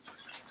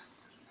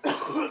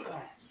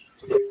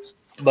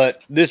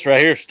 But this right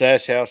here,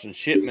 Stash House and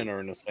Shipment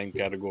are in the same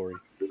category.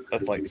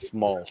 That's like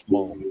small.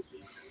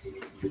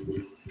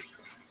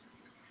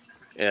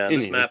 Yeah,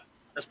 this map's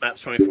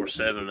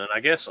 24/7, and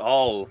I guess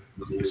all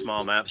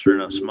small maps are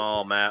in a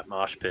small map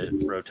mosh pit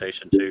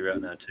rotation too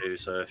right now too.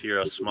 So if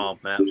you're a small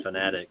map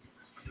fanatic,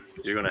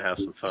 you're gonna have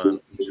some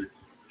fun.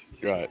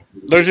 Right.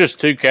 There's just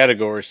two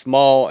categories: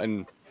 small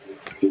and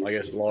I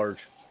guess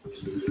large.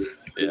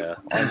 Yeah.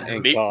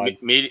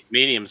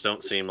 Mediums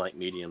don't seem like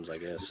mediums, I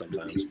guess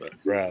sometimes, but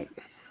right.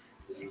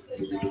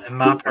 In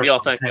my personal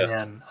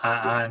opinion,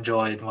 I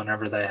enjoyed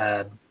whenever they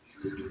had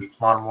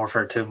Modern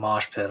Warfare 2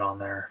 mosh pit on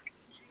there.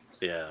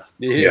 Yeah,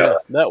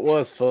 that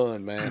was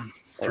fun, man.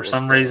 For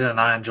some reason,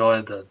 I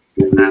enjoyed the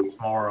maps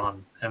more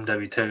on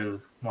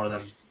MW2 more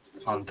than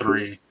on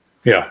 3.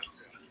 Yeah.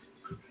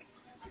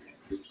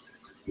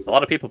 A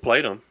lot of people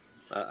played them.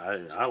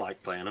 I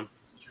like playing them.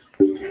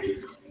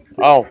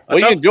 Oh,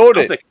 we enjoyed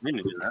it.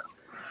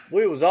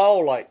 We was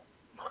all like,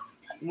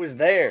 was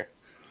there.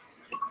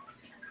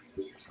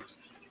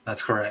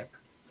 That's correct.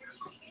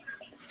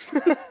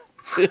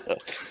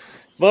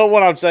 But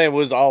what I'm saying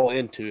was all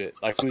into it.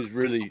 Like, we was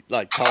really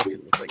like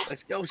talking. It's like,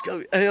 let's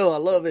go. Hell, I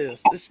love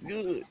this. This is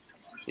good.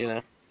 You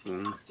know?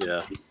 Mm-hmm.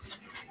 Yeah.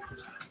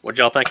 What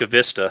y'all think of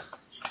Vista?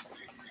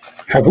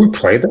 Have we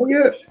played that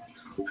yet?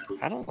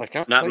 I don't think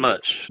I've Not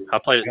much. I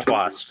played it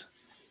twice.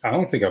 I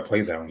don't think I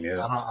played that one yet.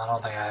 I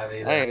don't think I have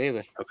either. I ain't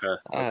either. Okay.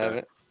 I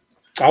haven't.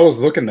 I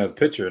was looking at the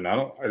picture and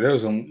it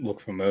doesn't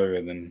look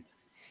familiar then.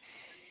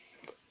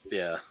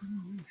 Yeah.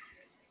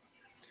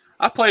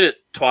 I played it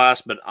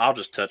twice, but I'll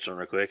just touch on it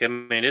real quick. I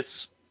mean,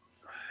 it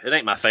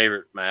ain't my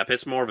favorite map.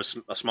 It's more of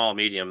a small,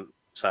 medium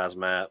size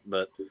map,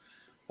 but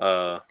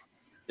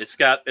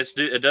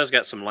it does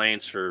got some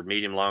lanes for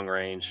medium, long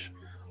range,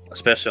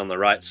 especially on the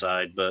right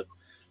side. But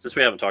since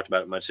we haven't talked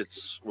about it much,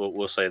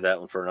 we'll save that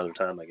one for another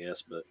time, I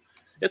guess. But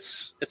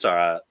it's all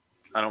right.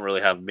 I don't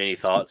really have many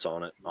thoughts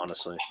on it,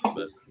 honestly.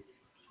 But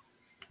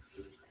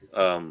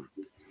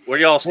what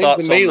are y'all's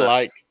thoughts on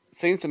that?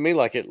 Seems to me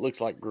like it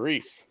looks like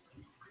Greece.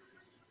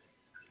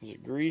 Is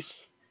it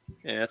Greece?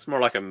 Yeah, it's more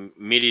like a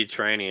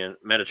Mediterranean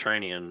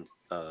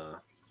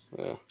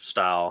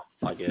style,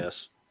 I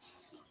guess.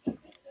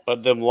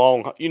 But them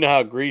long, you know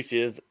how Greece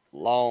is,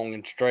 long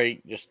and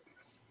straight. Just.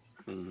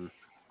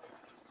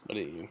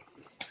 Mm-hmm.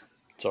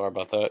 Sorry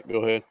about that.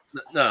 Go ahead.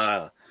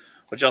 No.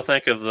 What y'all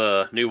think of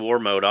the new war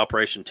mode,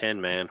 Operation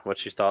 10 Man?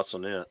 What's your thoughts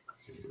on it?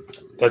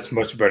 That's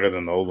much better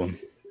than the old one.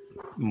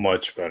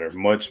 Much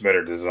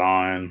better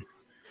design,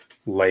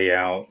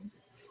 layout.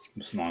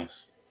 It's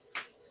nice.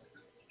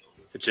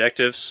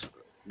 Objectives,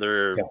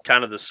 they're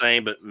kind of the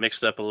same, but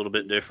mixed up a little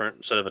bit different.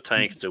 Instead of a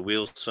tank, it's a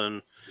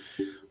Wilson.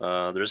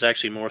 There's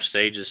actually more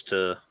stages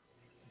to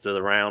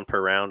the round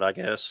per round, I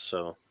guess.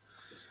 So,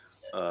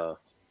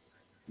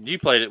 you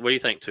played it. What do you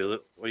think,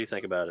 Tulip? What do you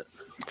think about it?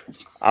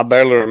 I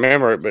barely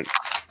remember it, but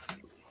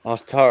I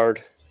was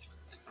tired.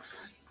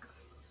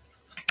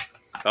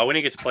 Oh, we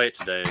didn't get to play it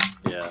today.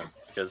 Yeah,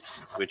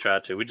 because we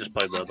tried to. We just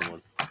played the other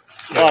one.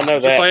 Well, I know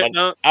that.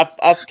 No?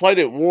 I've played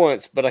it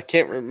once, but I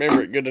can't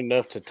remember it good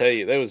enough to tell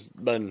you. There was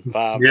been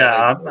 5.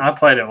 Yeah, I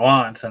played it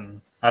once and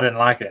I didn't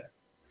like it.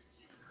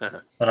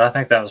 But I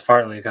think that was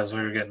partly because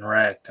we were getting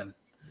wrecked and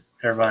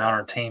everybody on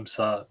our team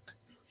sucked.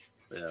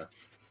 Yeah.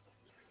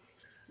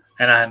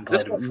 And I hadn't played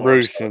it before.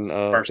 Bruce so and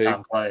first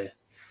time play.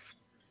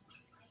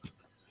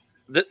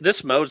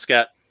 This mode's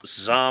got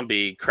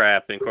zombie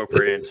crap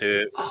incorporated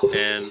into it,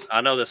 and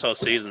I know this whole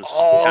season's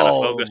kind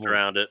of focused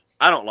around it.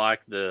 I don't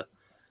like the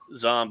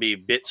zombie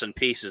bits and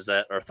pieces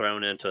that are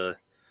thrown into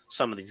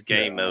some of these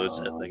game modes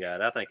that they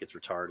got. I think it's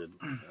retarded.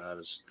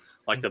 Just,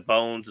 like the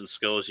bones and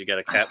skulls you got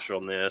to capture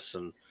on this,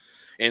 and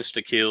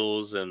insta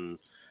kills and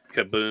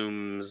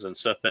kabooms and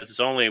stuff. But it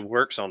only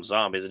works on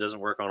zombies. It doesn't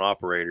work on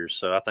operators.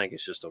 So I think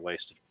it's just a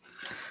waste of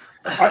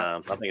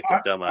time. I think it's a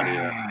dumb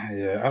idea.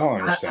 Yeah, I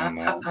don't understand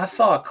that. I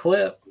saw a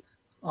clip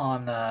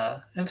on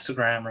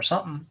Instagram or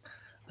something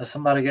of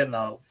somebody getting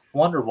a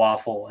Wonder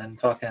Waffle in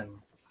fucking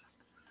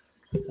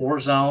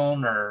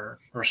Warzone or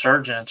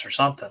Resurgence or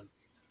something.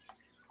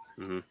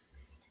 Mm-hmm.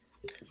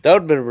 That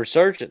would have been a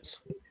Resurgence.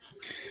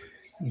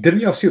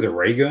 Didn't y'all see the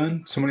ray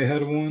gun? Somebody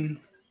had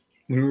one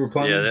when we were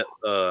playing. Yeah,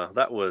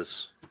 that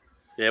was.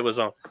 Yeah, it was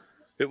on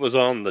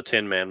the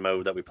 10-man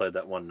mode that we played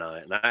that one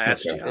night, and I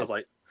asked you, I was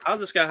like, "How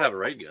does this guy have a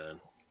ray gun?"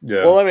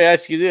 Yeah. Well, let me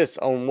ask you this: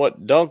 on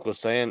what Dunk was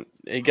saying,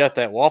 he got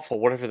that waffle,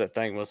 whatever that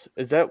thing was.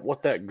 Is that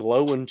what that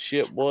glowing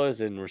shit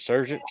was in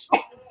Resurgence?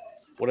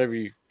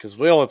 Because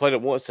we only played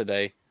it once a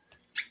day,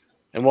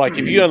 and like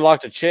if you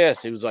unlocked a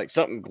chest, it was like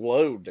something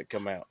glowed that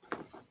come out.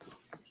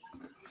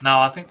 No,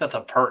 I think that's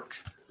a perk.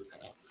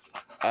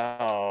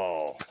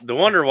 Oh, the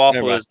Wonder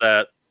Waffle is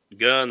that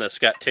gun that's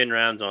got 10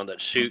 rounds on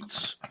that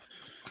shoots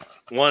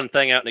one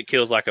thing out and it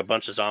kills like a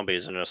bunch of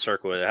zombies in a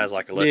circle. It has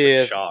like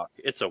electric shock.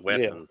 It's a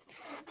weapon.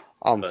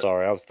 Yeah.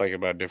 Sorry, I was thinking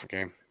about a different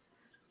game.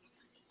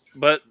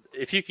 But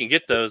if you can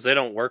get those, they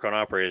don't work on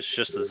operators. It's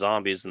just the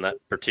zombies in that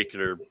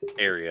particular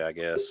area, I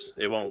guess.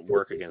 It won't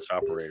work against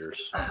operators.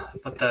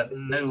 But that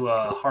new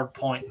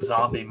hardpoint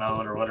zombie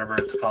mode or whatever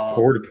it's called.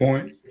 Horde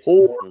point.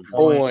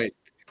 Horde.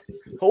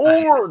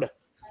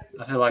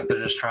 I feel like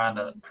they're just trying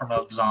to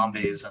promote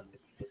zombies. And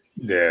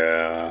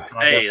yeah.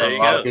 I guess a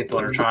lot of people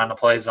are trying to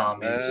play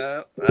zombies.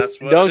 That's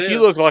what Dunk,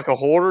 you look like a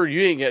hoarder.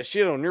 You ain't got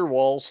shit on your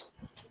walls.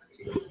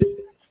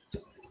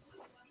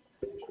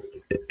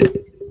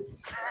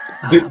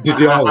 Did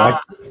y'all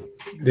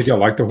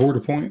like the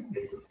Horde point?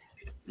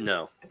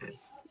 No.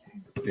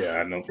 Yeah,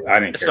 I know. I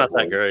didn't. It's not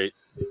that great.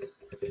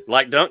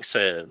 Like Dunk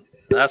said,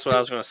 that's what I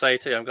was going to say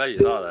too. I'm glad you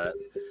thought of that.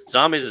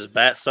 Zombies is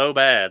so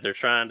bad. They're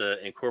trying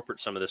to incorporate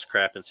some of this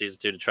crap in season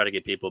 2 to try to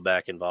get people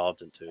back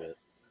involved into it.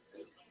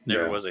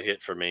 Never was a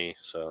hit for me.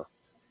 So,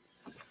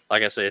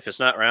 like I say, if it's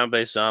not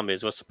round-based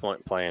zombies, what's the point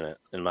in playing it?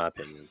 In my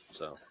opinion.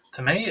 So,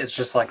 to me, it's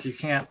just like you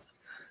can't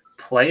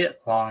play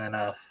it long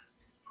enough.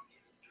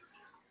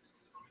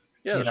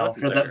 Yeah, you know,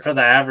 for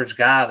the average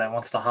guy that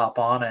wants to hop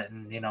on it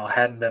and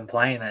hadn't been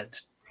playing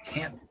it,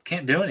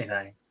 can't do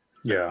anything.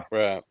 Yeah,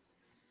 right.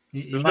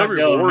 You might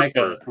be able to make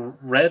a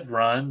red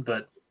run,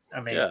 but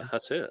I mean, yeah,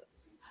 that's it.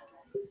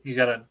 You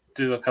got to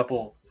do a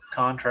couple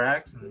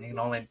contracts, and you can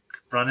only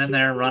run in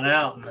there and run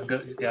out, and then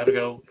you got to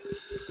go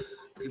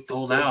get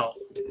pulled out.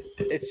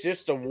 It's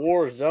just a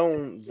war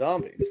zone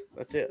zombies.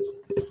 That's it.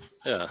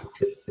 Yeah,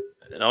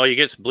 and all you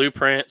get is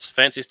blueprints,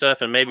 fancy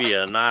stuff, and maybe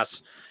a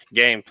nice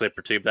game clip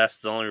or two. But that's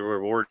the only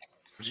reward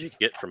you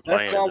get from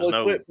playing. That's why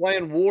we quit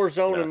playing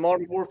Warzone and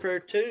Modern Warfare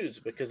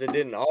 2s, because it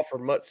didn't offer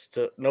much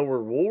no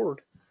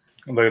reward.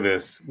 Look at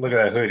this. Look at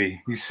that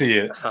hoodie. You see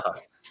it.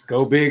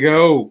 Go Big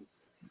O.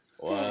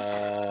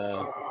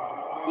 Wow.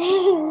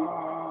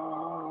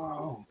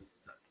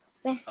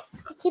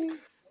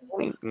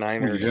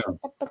 49ers.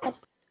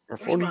 Or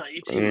 40.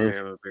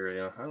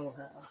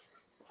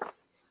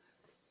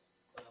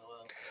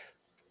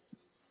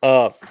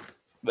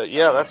 But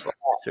yeah, that's what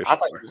I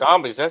think.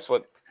 Zombies. That's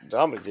what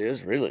zombies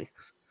is really.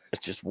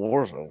 It's just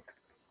Warzone.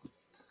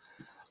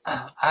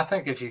 I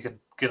think if you could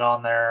get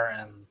on there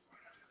and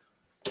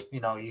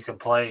you could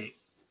play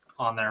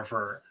on there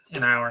for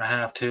an hour and a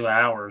half, 2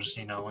 hours,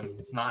 and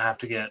not have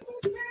to get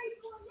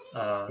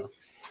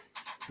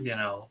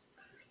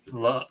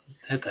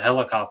hit the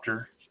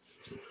helicopter.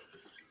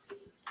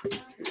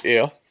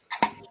 Yeah.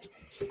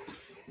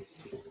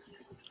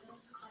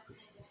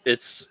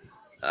 It's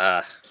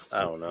I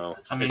don't know.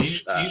 I mean,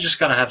 you just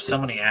gotta have so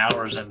many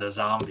hours into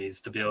zombies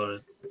to be able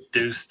to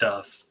do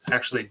stuff.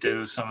 Actually,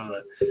 do some of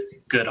the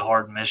good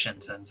hard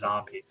missions in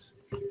zombies.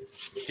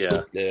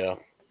 Yeah.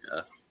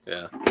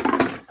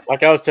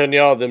 Like I was telling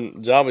y'all,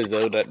 them zombies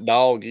though, that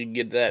dog, you can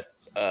get that.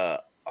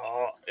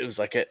 It was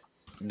like a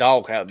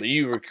dog house, but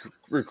you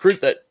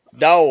recruit that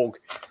dog,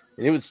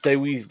 and it would stay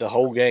with you the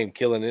whole game,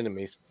 killing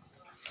enemies.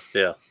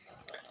 Yeah.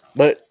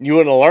 But you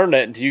wouldn't have learned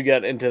that until you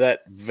got into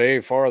that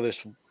very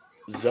farthest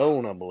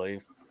zone, I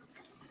believe.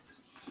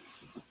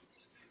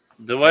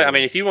 The way, I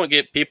mean, if you want to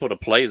get people to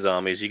play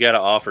zombies, you got to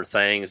offer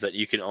things that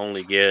you can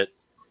only get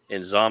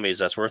in zombies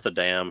that's worth a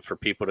damn for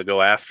people to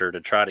go after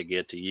to try to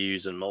get to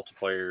use in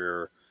multiplayer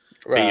or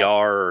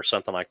VR or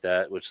something like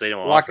that, which they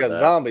don't like offer a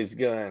zombies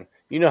gun.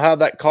 You know how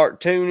that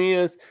cartoon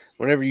is?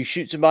 Whenever you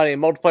shoot somebody in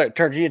multiplayer, it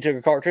turns you into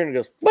a cartoon and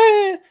goes,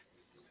 bah!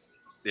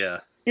 Yeah.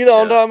 You know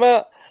what I'm talking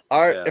about?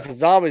 All right, Yeah. if a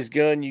zombies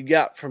gun you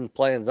got from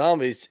playing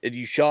zombies and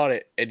you shot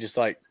it, it just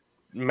like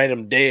made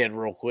them dead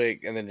real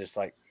quick and then just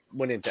like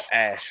went into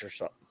ash or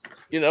something.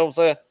 You know what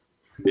I'm saying?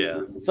 Yeah.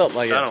 Something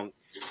like that.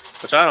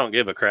 Which I don't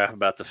give a crap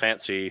about the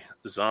fancy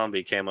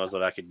zombie camos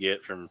that I could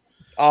get from.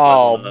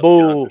 Oh,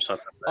 boo.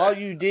 All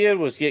you did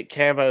was get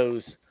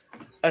camos.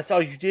 That's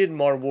all you did in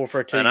Modern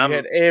Warfare 2. You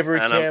had every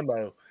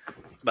camo.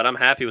 But I'm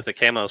happy with the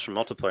camos from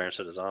multiplayer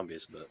instead of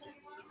zombies. But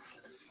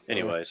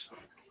anyways.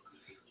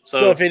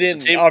 So if it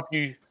didn't offer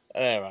you...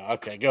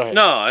 okay, go ahead.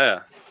 No, yeah.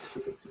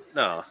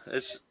 No,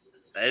 it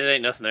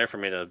ain't nothing there for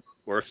me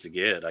worth to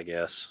get, I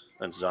guess,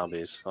 than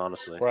zombies,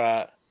 honestly.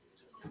 Right.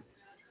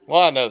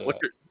 Well, I know that.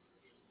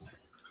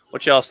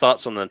 What's y'all's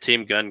thoughts on the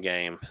team gun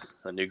game,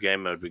 the new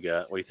game mode we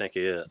got? What do you think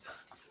of it?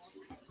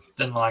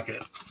 Didn't like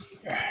it.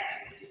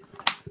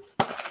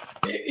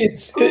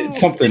 It's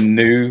something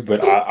new,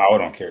 but I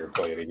don't care to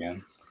play it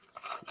again.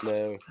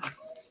 No.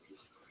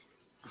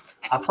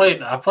 I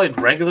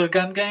played regular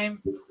gun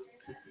game,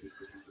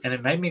 and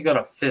it made me go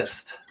to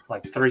fist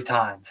like 3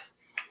 times.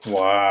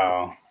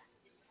 Wow.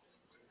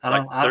 I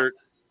don't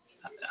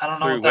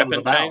know what that was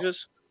about.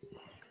 Changes?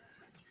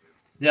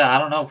 Yeah, I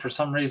don't know. For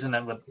some reason,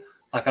 it would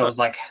I was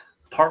like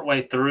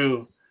partway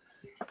through,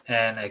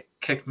 and it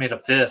kicked me to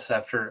fist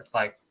after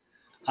I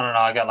don't know.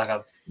 I got like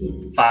a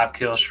 5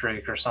 kill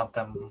streak or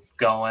something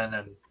going,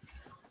 and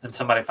then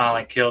somebody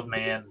finally killed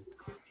me, and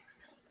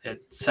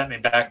it sent me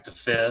back to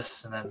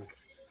fists. And then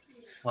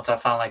once I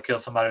finally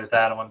killed somebody with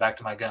that, I went back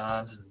to my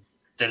guns and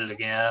did it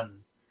again.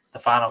 The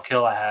final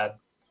kill I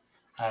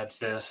had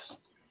fists.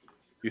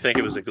 You think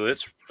it was a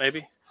glitch,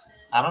 maybe?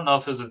 I don't know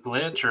if it was a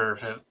glitch or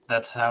if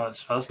that's how it's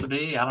supposed to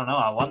be. I don't know.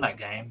 I won that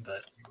game,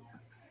 but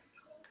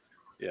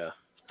yeah,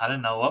 I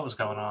didn't know what was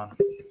going on.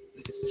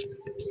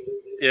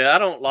 Yeah, I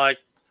don't like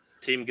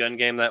team gun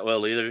game that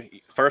well either.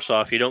 First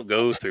off, you don't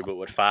go through but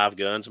with 5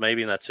 guns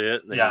maybe, and that's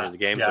it. Then the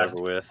game's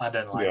over with. I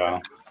didn't like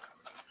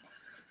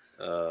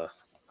that.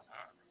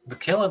 The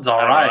killing's all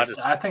right.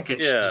 I think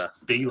it should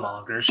just be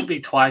longer. It should be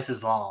twice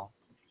as long.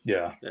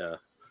 Yeah.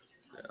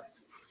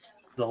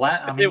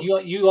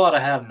 You ought to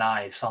have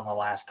knives on the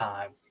last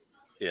time.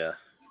 Yeah,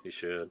 you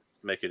should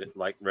make it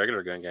like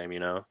regular gun game.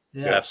 You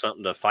Yeah. have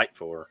something to fight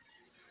for.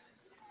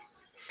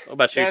 What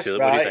about you, Tilly?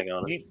 What do you think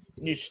on it?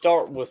 You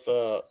start with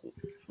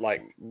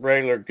like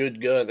regular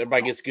good guns.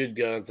 Everybody gets good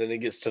guns, and it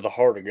gets to the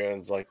harder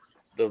guns. Like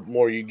the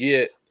more you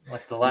get,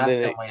 like the last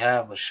gun we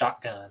had was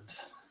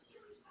shotguns.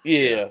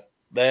 Yeah,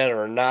 that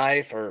or a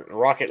knife or a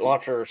rocket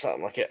launcher or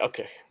something like that.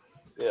 Okay,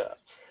 yeah.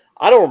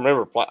 I don't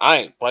remember I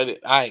ain't played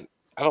it. I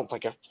don't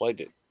think I've played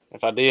it.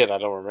 If I did, I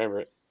don't remember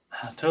it.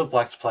 Tulip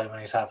likes to play when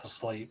he's half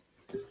asleep.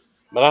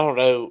 But I don't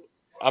know.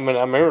 I mean,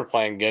 I remember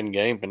playing gun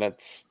game, and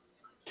that's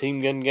team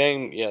gun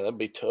game. Yeah, that'd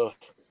be tough.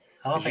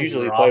 I don't think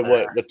usually play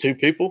with 2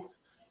 people.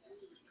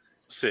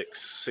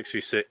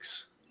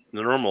 6v6.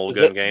 The normal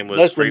gun game was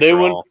that's free the new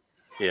for one. all.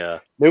 Yeah,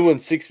 new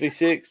one's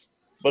 6v6.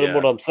 But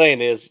what I'm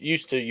saying is,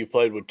 used to you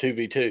played with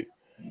 2v2.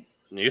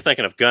 You're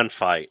thinking of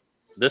gunfight.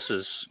 This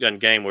is gun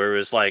game where it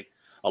was like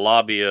a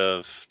lobby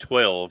of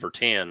 12 or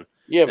 10.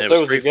 Yeah, but there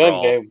was a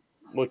gun game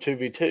with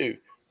 2v2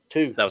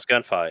 too. That was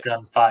gunfight.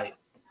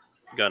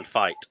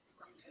 Gunfight.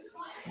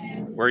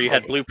 Where you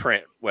had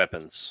blueprint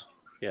weapons.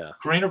 Yeah.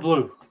 Green or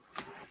blue?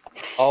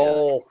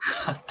 Oh.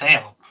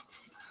 Damn.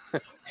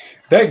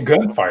 That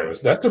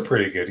gunfight that's a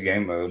pretty good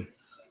game mode.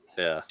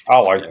 Yeah. I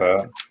like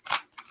that.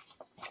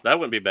 That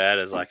wouldn't be bad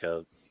as like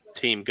a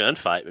team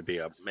gunfight would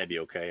be maybe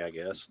okay, I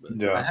guess. But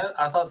yeah.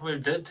 I thought we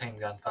did team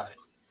gunfight.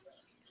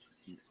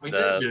 We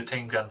did do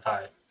team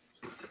gunfight.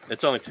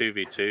 It's only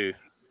 2v2.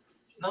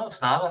 No,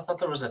 it's not. I thought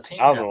there was a team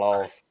gunfight.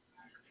 Lost.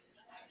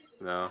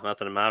 No, not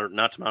to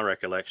my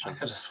recollection. I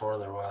could have swore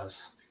there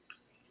was.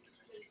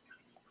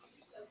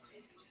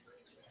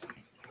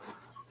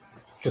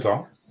 That's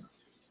all.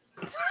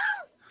 I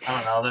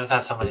don't know. They've had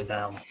so many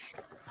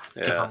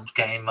different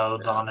game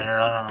modes on there.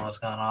 I don't know what's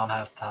going on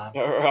half the time.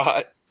 All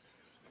right.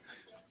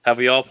 Have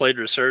we all played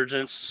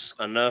Resurgence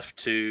enough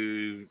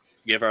to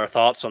give our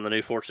thoughts on the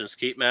new Fortune's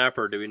Keep map,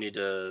 or do we need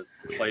to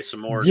play some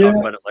more and Yeah. talk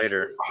about it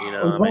later? You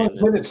know, I've only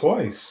played it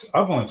twice.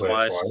 I've only played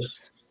it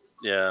twice.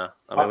 Yeah,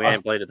 I mean, we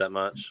ain't played it that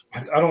much.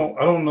 I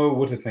don't know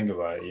what to think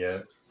about it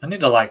yet. I need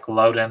to like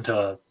load into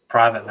a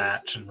private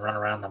match and run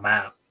around the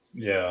map.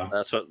 Yeah,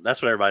 that's what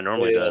everybody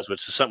normally does,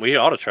 which is something we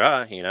ought to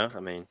try. You know,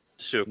 I mean,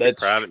 just do a quick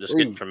private, just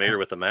getting familiar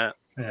with the map.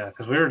 Yeah,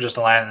 because we were just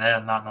landing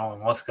in, not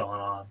knowing what's going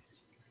on.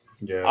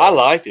 Yeah, I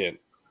liked it.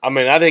 I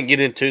mean, I didn't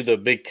get into the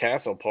big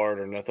castle part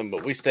or nothing,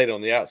 but we stayed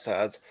on the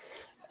outsides,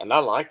 and I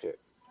liked it.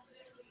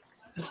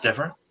 It's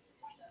different.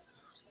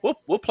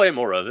 We'll play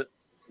more of it.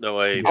 The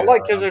way I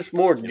like because there's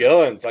more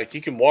guns. Like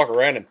you can walk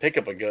around and pick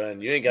up a gun.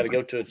 You ain't got to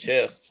go to a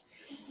chest.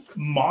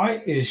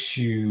 My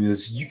issue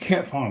is you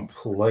can't find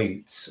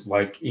plates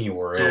like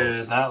anywhere else.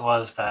 Dude, that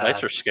was bad.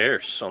 Plates are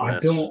scarce. I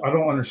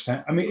don't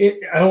understand. I mean,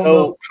 I don't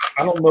know.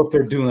 I don't know if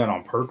they're doing that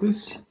on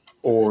purpose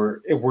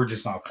or if we're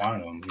just not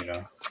finding them. You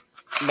know.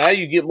 Now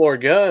you get more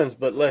guns,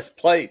 but less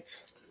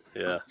plates.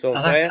 Yeah. So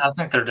I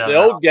think they're done. The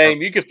old game,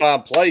 you could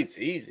find plates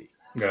easy.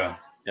 Yeah.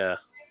 Yeah.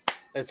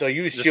 And so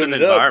you just shielded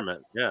an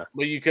environment. Yeah.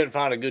 But you couldn't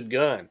find a good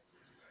gun.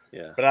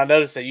 Yeah. But I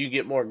noticed that you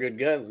get more good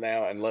guns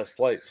now and less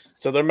plates.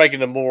 So they're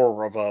making it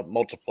more of a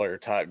multiplayer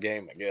type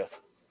game, I guess.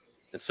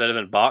 Instead of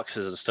in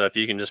boxes and stuff,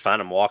 you can just find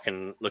them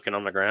walking, looking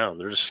on the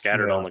ground. They're just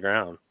scattered on the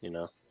ground, you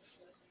know.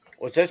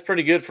 Well, that's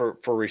pretty good for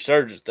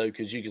Resurgence, though,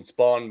 because you can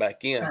spawn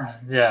back in.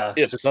 Yeah.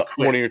 If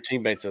one of your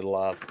teammates is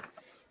alive.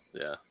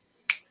 Yeah.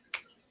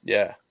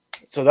 Yeah.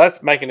 So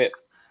that's making it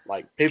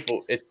like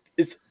people.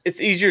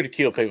 It's easier to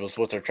kill people is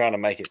what they're trying to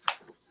make it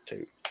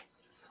to.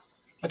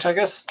 Which I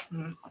guess,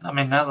 I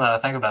mean, now that I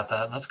think about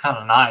that, that's kind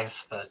of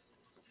nice, but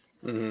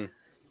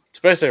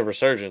especially a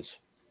Resurgence.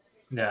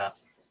 Yeah.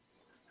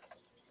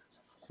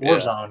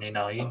 Warzone, you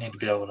know, you need to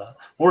be able to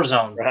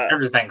Warzone. Right.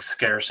 Everything's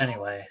scarce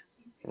anyway.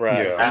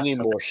 Right. Yeah. You need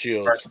more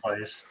shields. First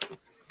place.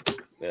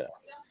 Yeah.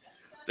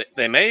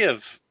 They may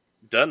have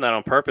done that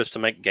on purpose to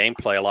make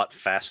gameplay a lot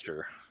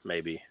faster,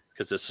 maybe,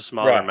 because it's a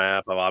smaller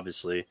map.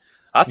 Obviously,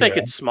 I think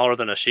it's smaller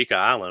than Ashika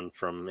Island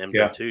from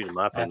MW2, in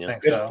my opinion. I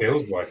think so. It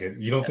feels like it.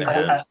 You don't think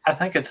so? I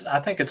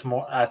think it's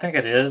more. I think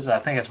it is. I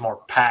think it's more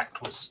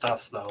packed with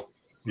stuff, though.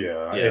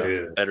 Yeah, it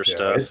is better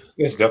stuff.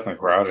 It's definitely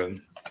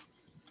crowded.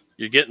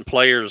 You're getting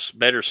players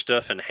better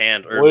stuff in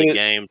hand early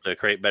game to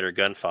create better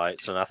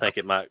gunfights, and I think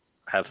it might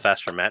have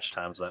faster match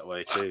times that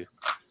way too.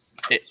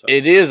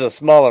 It is a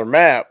smaller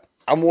map.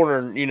 I'm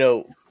wondering, you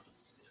know,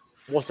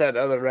 what's that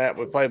other map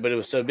we played, but it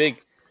was so big.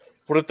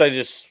 What if they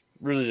just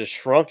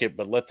shrunk it,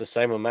 but left the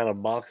same amount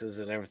of boxes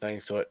and everything?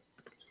 So it,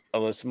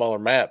 on a smaller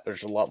map,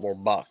 there's a lot more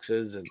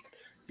boxes and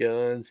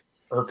guns.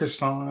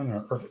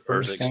 Urkistan or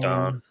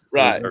Urkistan.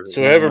 Right.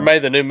 So whoever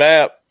made the new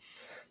map,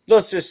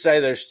 let's just say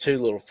there's two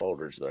little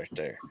folders right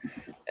there.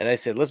 And they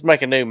said, let's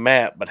make a new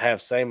map, but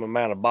have same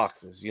amount of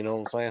boxes. You know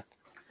what I'm saying?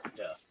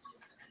 Yeah.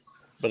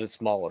 But it's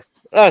smaller.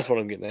 That's what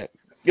I'm getting at.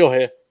 Go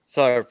ahead.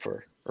 Sorry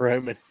for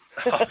roaming.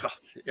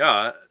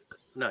 Yeah.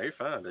 No, you're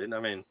fine, dude. I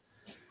mean,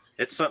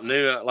 it's something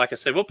new. Like I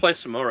said, we'll play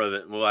some more of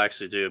it, and we'll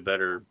actually do a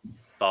better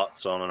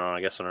thoughts on it.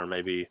 I guess on our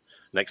maybe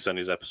next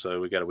Sunday's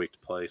episode. We got a week to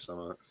play some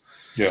of it.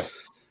 Yeah.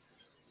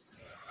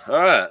 All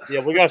right.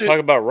 Yeah, we got to talk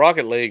about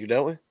Rocket League,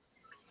 don't we?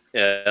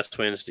 Yeah, that's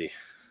Wednesday.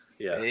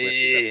 Yeah.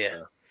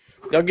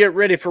 Y'all get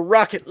ready for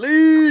Rocket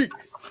League.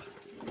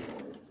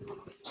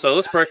 So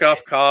let's break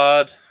off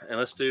COD and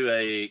let's do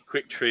a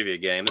quick trivia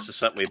game. This is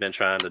something we've been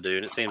trying to do,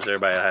 and it seems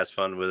everybody has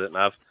fun with it. And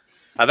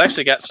I've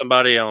actually got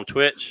somebody on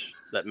Twitch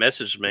that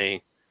messaged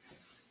me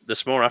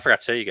this morning. I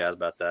forgot to tell you guys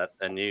about that,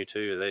 and you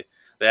too.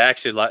 They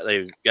actually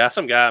they got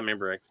some guy. I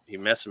remember he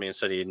messaged me and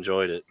said he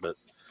enjoyed it. But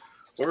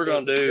what we're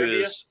going to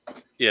do is,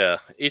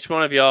 each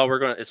one of y'all,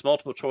 it's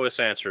multiple choice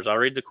answers. I'll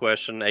read the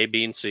question A,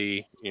 B, and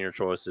C in your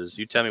choices.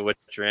 You tell me what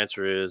your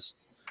answer is.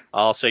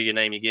 I'll say your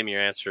name. You give me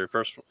your answer.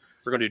 First,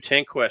 we're going to do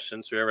 10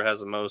 questions. Whoever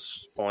has the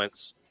most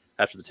points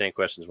after the 10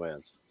 questions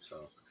wins.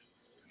 So,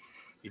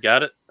 you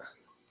got it?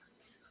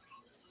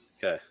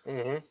 Okay.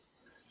 Mm-hmm.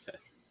 Okay.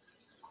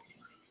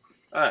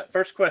 All right.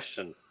 First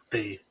question.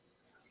 B.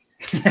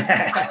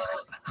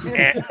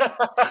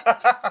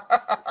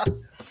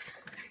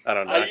 I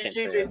don't know. Are you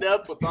keeping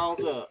up with all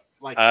the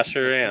I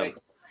sure am.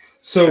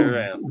 So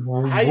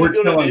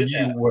we're telling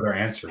you what our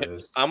answer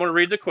is. I'm going to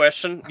read the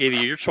question, give you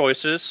your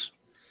choices,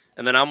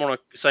 and then I'm going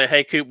to say,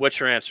 "Hey, Coop, what's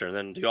your answer?" And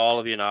then do all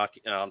of you, and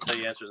I'll tell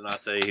you answers, and I'll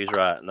tell you who's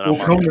right. And then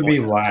we'll come to be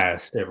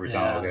last every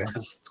time. Okay?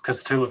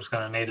 Because Tulip's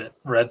going to need it.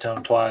 Red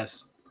tone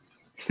twice.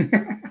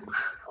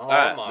 All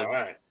right. All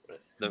right?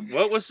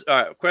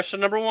 Question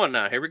number 1.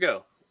 Now here we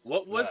go.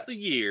 What was the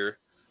year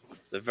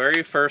the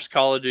very first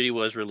Call of Duty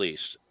was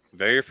released?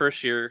 Very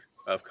first year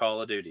of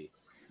Call of Duty.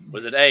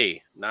 Was it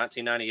A,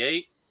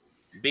 1998,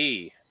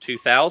 B,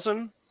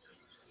 2000,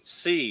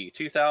 C,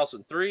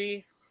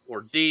 2003,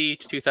 or D,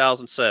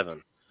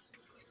 2007?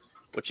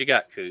 What you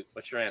got, Coop?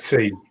 What's your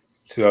answer? C,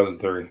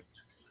 2003.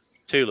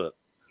 Tulip.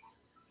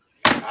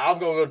 I'm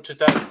going to go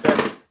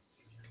 2007.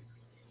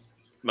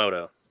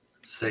 Moto.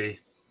 C.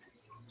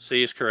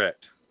 C is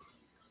correct.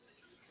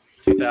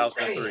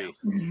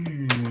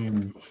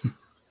 2003.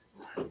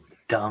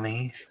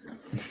 dummy.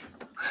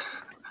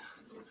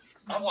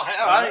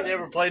 I ain't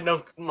never played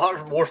no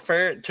Modern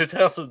Warfare in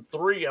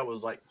 2003. I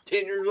was like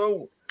 10 years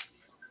old.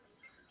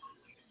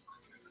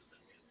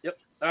 Yep.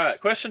 All right.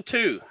 Question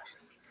 2.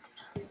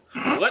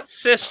 What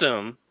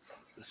system?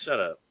 Shut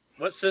up.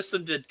 What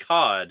system did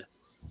COD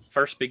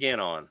first begin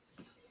on?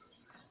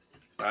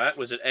 All right.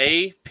 Was it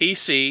A,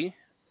 PC,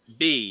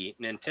 B,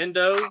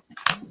 Nintendo,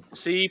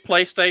 C,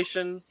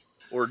 PlayStation,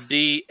 or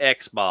D,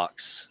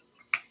 Xbox?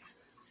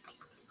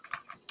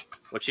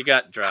 What you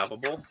got,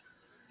 Drivable?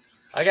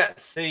 I got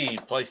C,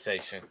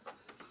 PlayStation.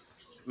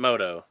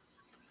 Moto.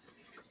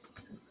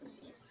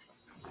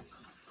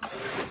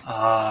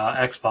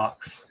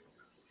 Xbox.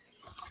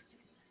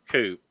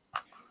 Coop.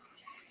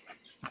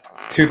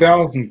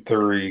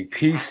 2003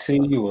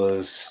 PC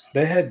was.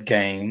 They had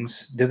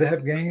games. Did they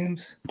have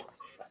games?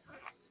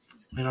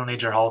 We don't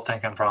need your whole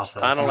thinking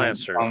process. Final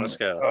answer. Let's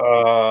go.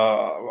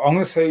 I'm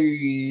gonna say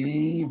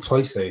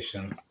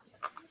PlayStation.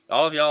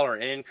 All of y'all are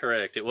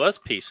incorrect. It was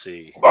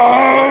PC.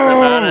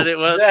 Oh, It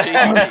was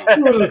I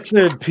PC. would have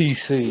said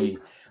PC.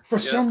 For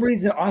some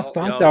reason, I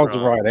thought that was the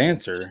right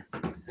answer.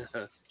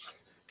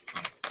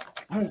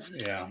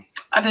 Yeah.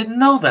 I didn't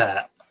know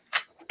that.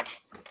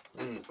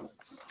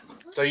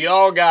 So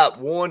y'all got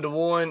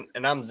 1-1,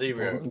 and I'm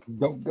 0.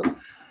 Go.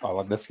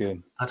 Oh, that's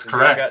good. That's I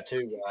correct. got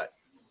 2 right.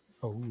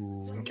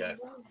 Oh. Okay.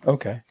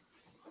 Okay.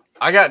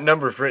 I got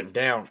numbers written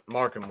down,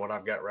 marking what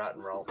I've got right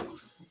and wrong.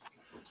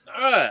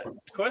 All right.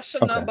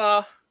 Question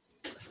number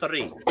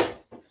 3.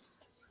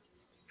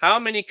 How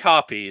many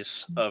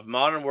copies of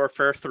Modern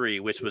Warfare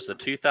 3, which was the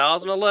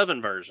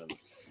 2011 version,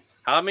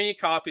 how many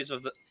copies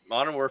of the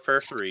Modern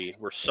Warfare 3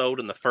 were sold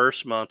in the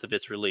first month of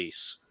its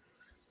release?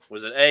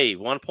 Was it A,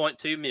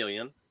 1.2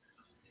 million,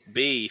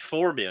 B,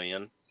 4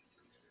 million,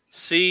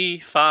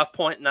 C,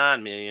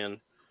 5.9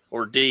 million,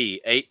 or D,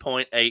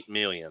 8.8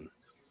 million?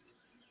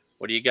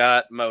 What do you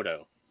got,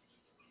 Moto?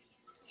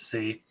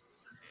 C.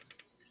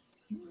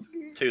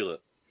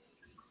 Tulip.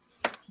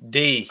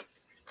 D.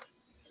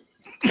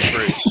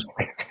 Bruce.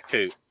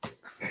 Coop.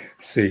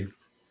 C.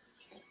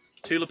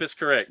 Tulip is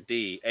correct.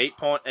 D,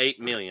 8.8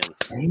 million.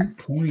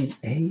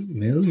 8.8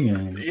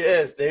 million.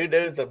 Yes, dude,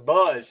 there's a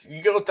bunch.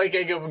 You gonna think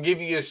I'm gonna give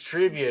you this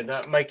trivia and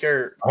not make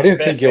her? I didn't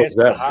best think it was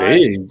answer that high?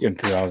 big in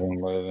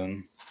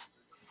 2011.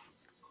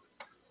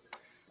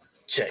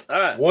 Check.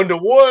 All right.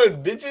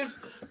 1-1, bitches.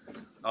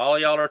 All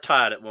y'all are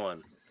tied at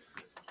 1.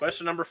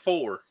 Question number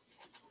 4.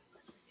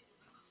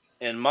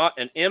 In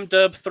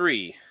MW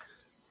 3,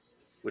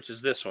 which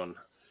is this one,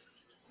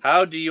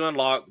 how do you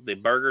unlock the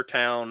Burger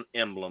Town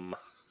emblem?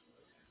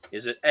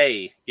 Is it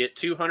A, get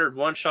 200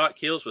 one-shot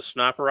kills with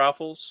sniper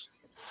rifles?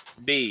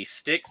 B,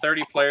 stick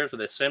 30 players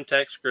with a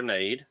Semtex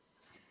grenade?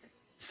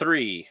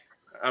 C,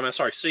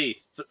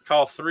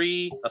 call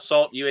 3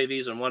 assault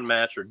UAVs in one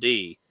match? Or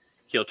D,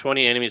 kill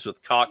 20 enemies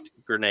with cocked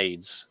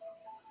grenades?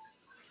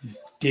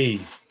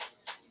 D.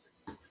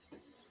 All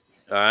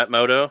right,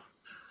 Moto.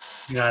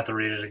 You're going to have to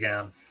read it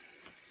again.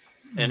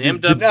 In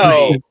MW3,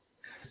 No.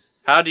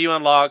 how do you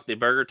unlock the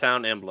Burger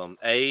Town emblem?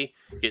 A,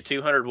 get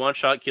 200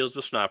 one-shot kills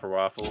with sniper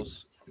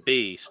rifles.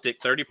 B,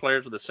 stick 30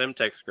 players with a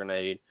Semtex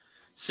grenade.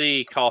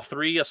 C, call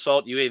 3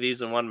 assault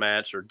UAVs in one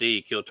match. Or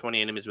D, kill 20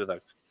 enemies with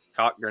a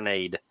cocked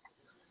grenade.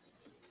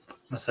 I'm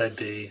going to say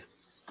B.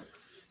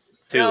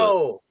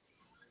 No.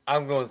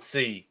 I'm going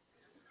C.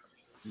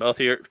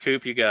 Both of your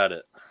Coop, you got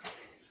it.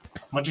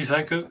 What'd you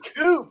say, Coop?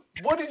 Coop,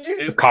 what did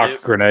you? Coop,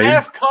 Cock grenade.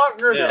 Half cock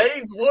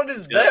grenades. What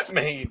does that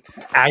mean?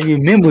 I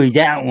remember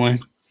that one.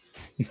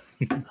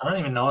 I don't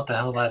even know what the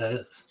hell that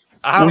is.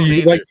 I don't you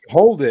either. like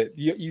hold it.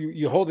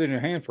 You hold it in your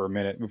hand for a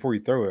minute before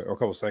you throw it, or a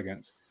couple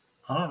seconds.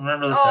 I don't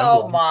remember this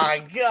Oh emblem.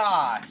 my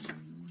gosh!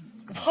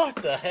 What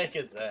the heck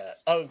is that?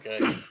 Okay.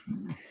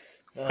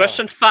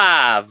 Question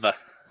 5.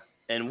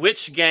 In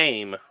which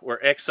game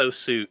were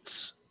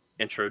exosuits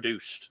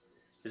introduced?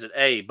 Is it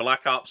A,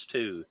 Black Ops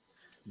 2,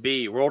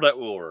 B, World at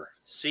War,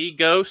 C,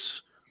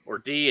 Ghosts, or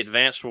D,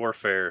 Advanced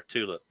Warfare?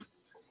 Tulip.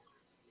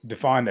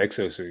 Define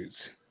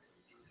exosuits.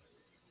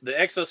 The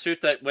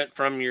exosuit that went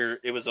from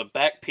it was a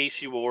back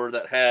piece you wore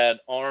that had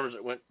arms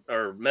that went,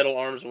 or metal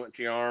arms that went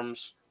to your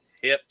arms,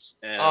 hips,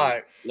 and All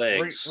right.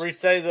 legs.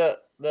 Re-say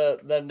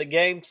the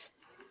games.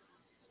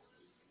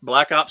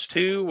 Black Ops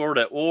 2, World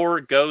at War,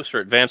 Ghost,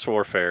 or Advanced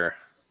Warfare?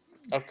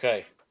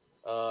 Okay.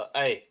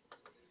 A.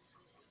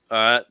 All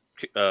right,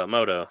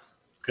 Moto.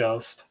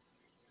 Ghost.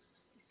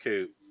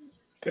 Coop.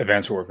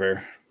 Advanced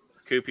Warfare.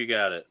 Coop, you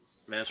got it.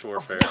 Advanced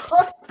Warfare.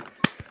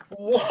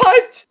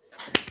 What?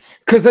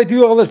 Because they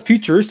do all that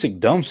futuristic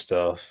dumb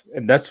stuff,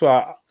 and that's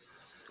why.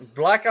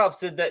 Black Ops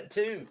did that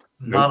too.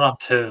 Not on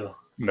 2.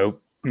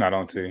 Nope, not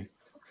on 2.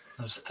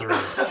 There's 3.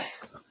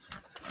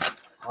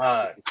 All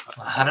right.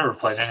 I never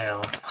played any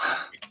of them.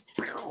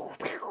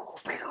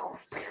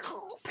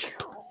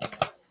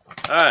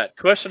 All right,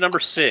 question number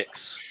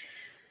 6.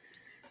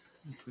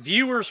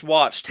 Viewers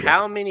watched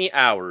how many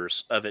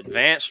hours of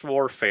Advanced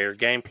Warfare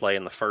gameplay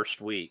in the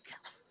first week?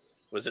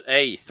 Was it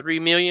A, 3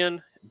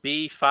 million,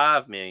 B,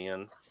 5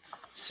 million,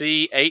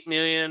 C, 8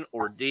 million,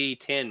 or D,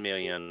 10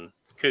 million?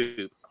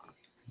 Coop.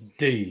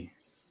 D.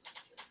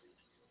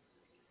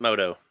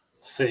 Moto.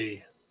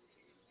 C.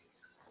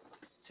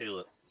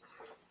 Tulip.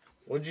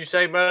 What'd you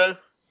say, Moto?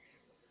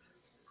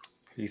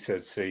 He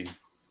said C.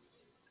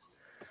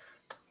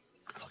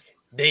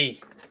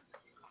 D.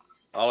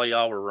 All of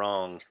y'all were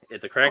wrong.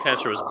 The correct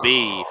answer was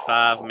B,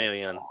 5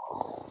 million.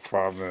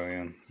 5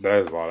 million. That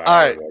is a lot of All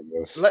hours, right. I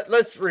guess.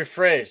 Let's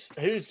refresh.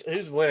 Who's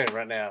winning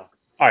right now?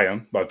 I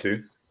am, about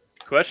 2.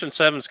 Question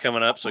 7's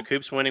coming up, so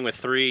Coop's winning with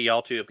 3.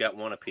 Y'all 2 have got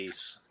 1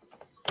 apiece.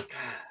 All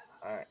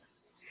right.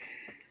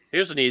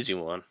 Here's an easy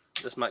one.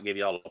 This might give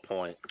y'all a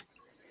point.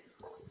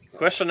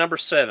 Question number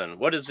 7.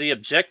 What is the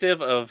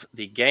objective of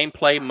the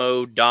gameplay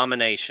mode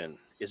domination?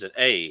 Is it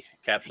A,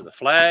 capture the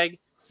flag,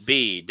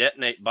 B,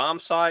 detonate bomb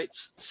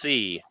sites,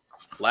 C,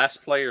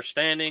 last player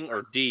standing,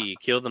 or D,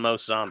 kill the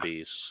most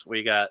zombies?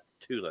 We got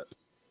Tulip.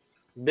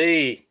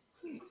 B.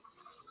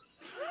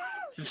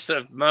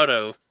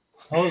 Moto.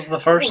 What was the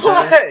first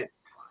What?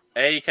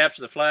 A,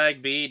 capture the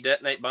flag, B,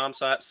 detonate bomb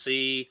sites,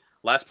 C,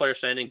 last player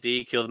standing,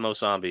 D, kill the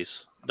most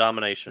zombies.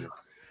 Domination.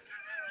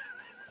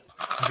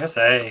 I guess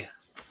A.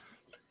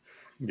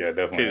 Yeah,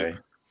 definitely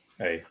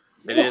A.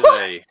 It is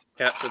A,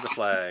 capture the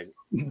flag.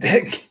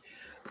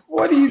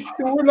 What are you?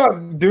 We're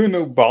not doing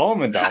no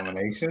bomb and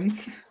domination.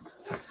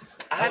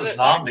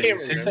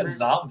 Zombies. He said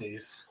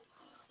zombies.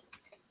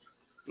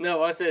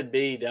 No, I said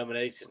B,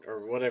 domination,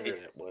 or whatever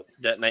it was.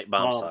 Detonate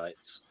bomb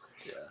sites.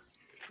 Yeah.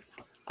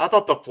 I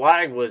thought the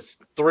flag was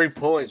 3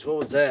 points. What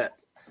was that?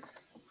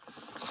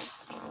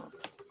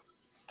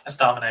 That's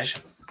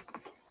domination.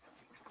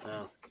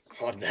 Oh,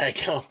 what the heck?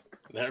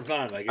 Never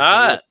mind. I guess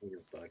All right.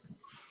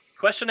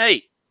 Question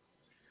 8.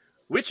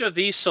 Which of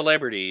these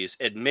celebrities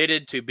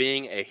admitted to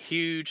being a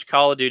huge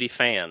Call of Duty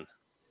fan?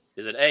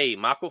 Is it A,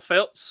 Michael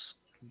Phelps,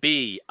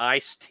 B,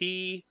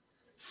 Ice-T,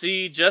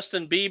 C,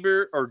 Justin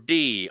Bieber, or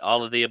D,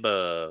 all of the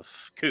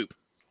above? Coop.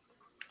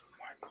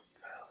 Michael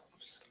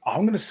Phelps.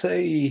 I'm going to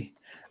say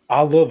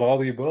I love all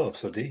the above,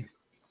 so D.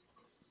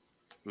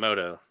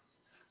 Moto.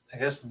 I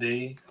guess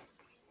D.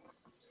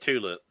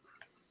 Tulip.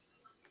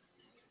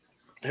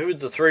 Who are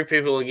the 3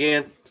 people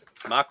again?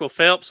 Michael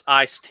Phelps,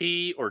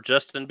 Ice-T, or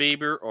Justin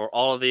Bieber, or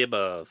all of the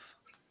above?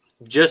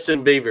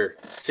 Justin Bieber.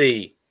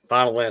 C.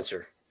 Final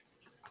answer.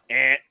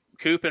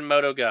 Coop and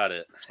Moto got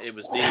it. It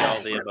was D, all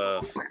of the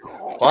above.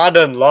 Well, I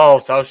done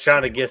lost. I was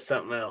trying to get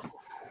something else.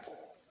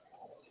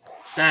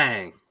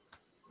 Dang.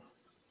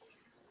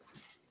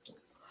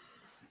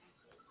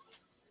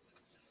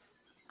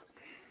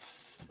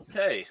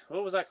 Okay,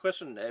 what was that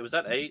question? Was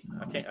that 8?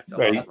 I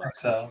I think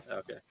so.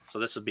 Okay, so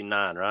this would be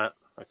 9, right?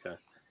 Okay.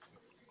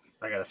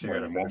 I got to figure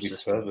out a better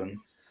system.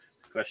 7.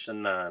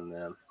 Question 9,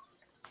 then.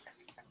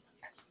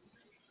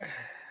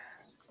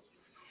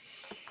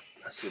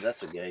 Let's see,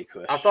 that's a gay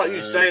question. I thought you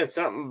were saying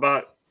something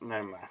about...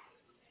 Never mind.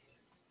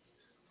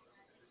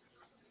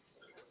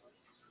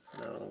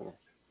 No.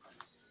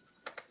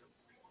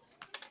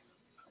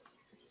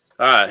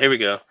 All right, here we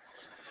go.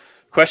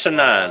 Question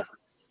 9.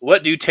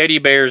 What do teddy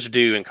bears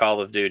do in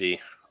Call of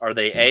Duty? Are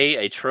they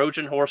A,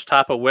 Trojan horse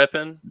type of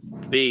weapon?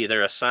 B,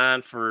 they're a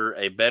sign for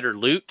a better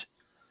loot?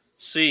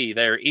 C,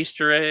 they're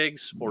Easter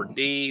eggs? Or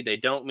D, they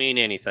don't mean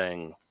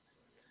anything?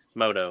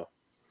 Moto.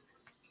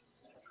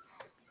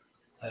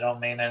 They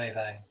don't mean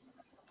anything.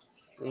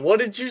 What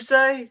did you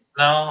say?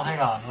 No, hang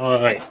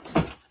on. Wait.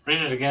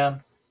 Read it again.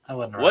 I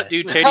wasn't right. What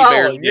do teddy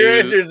bears do? Your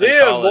answer's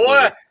in,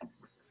 boy.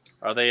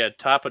 Are they a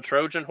type of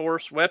Trojan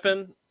horse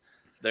weapon?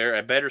 They're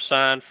a better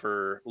sign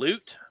for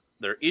loot?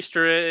 They're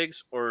Easter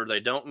eggs? Or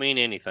they don't mean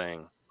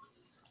anything?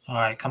 All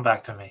right, come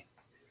back to me.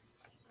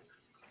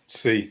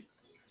 C.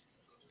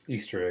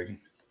 Easter egg.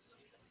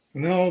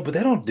 No, but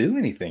they don't do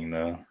anything,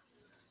 though.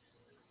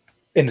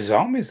 And the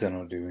zombies, they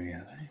don't do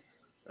anything.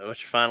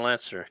 What's your final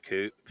answer,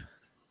 Coop?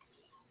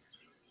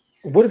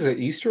 What is an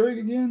Easter egg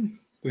again?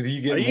 Are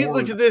you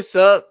looking this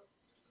up?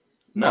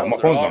 No, my they're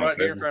phone's all on right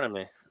the here in table. front of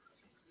me.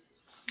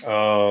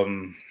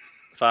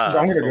 5.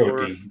 I'm gonna go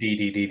four,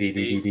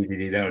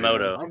 D.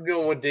 Moto. I'm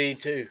going with D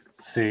too.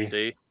 C.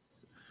 D.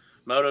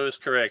 Moto is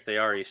correct. They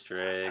are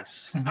Easter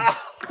eggs.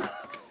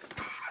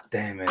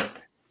 Damn it.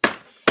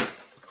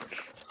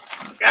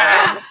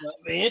 That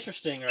might be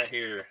interesting right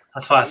here.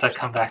 That's why I said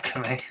come back to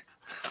me.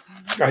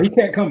 Oh, he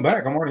can't come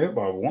back. I'm already up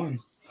by 1.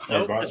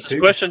 Nope, by this is 2.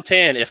 question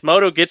 10. If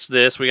Moto gets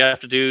this, we have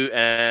to do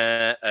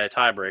a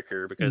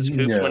tiebreaker because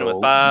Coop's winning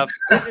with 5.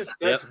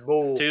 That's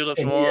bull.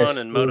 Tulip's And 1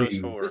 and Moto's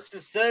 3. 4. This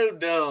is so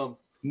dumb.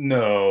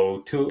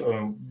 No.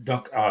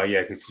 Oh,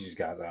 yeah, because you just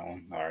got that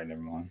one. All right,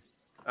 never mind.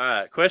 All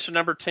right, question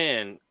number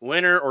 10.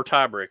 Winner or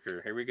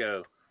tiebreaker? Here we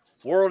go.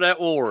 World at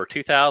War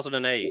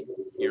 2008.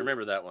 You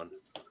remember that one.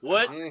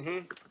 What? Mm-hmm.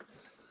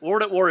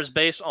 World at War is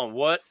based on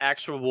what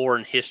actual war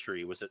in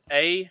history? Was it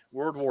A,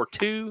 World War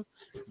II,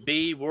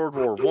 B, World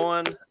War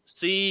I,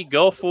 C,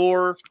 Gulf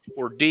War,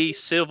 or D,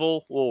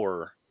 Civil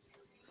War?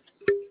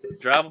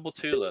 Drivable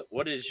Tulip,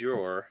 what is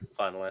your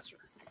final answer?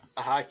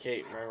 I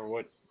can't remember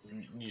what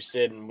you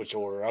said in which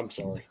order. I'm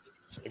sorry.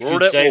 If World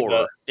you'd at say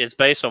War is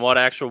based on what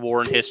actual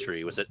war in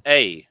history? Was it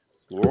A,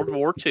 World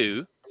War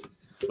II?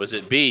 Was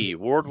it B,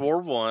 World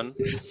War I,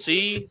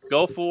 C,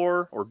 Gulf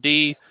War, or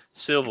D,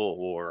 Civil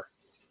War?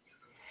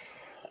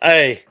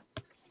 Hey,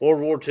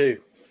 World War II.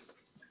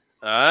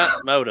 All right,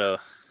 Moto.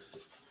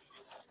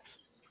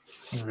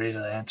 Read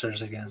the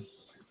answers again.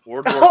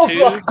 World War II,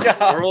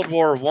 World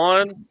War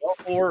I,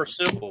 Gulf War, or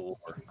Civil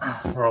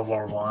War? World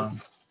War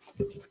One.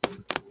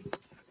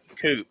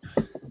 Coop.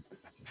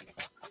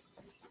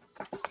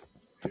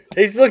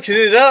 He's looking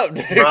it up,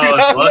 dude. Bro,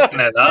 it's looking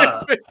it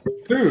up.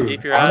 Dude,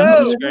 Keep your eyes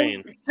on the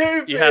screen.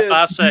 You have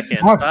 5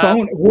 seconds. My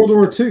phone, World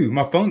War II.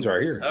 My phone's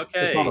right here.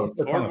 Okay, It's on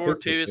the World War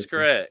II is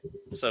correct.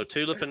 So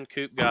Tulip and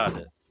Coop got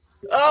it.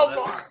 Oh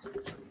my!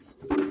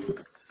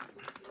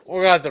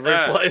 We're gonna have to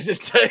replay the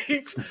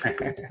tape.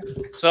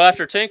 So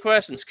after 10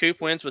 questions,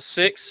 Coop wins with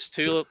 6.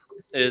 Tulip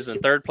is in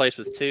 3rd place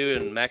with 2,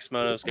 and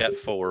Maximoto's got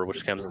 4,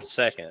 which comes in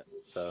 2nd.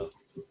 So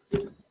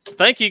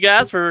thank you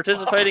guys for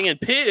participating in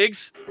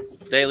Pigs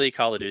Daily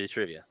Call of Duty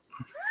Trivia.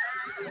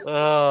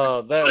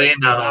 Oh, that was,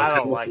 I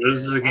don't like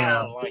loses it. again.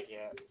 I don't like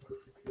it.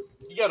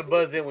 You got to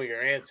buzz in with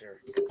your answer.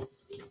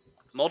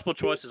 Multiple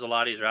choice is a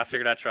lot easier. I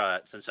figured I'd try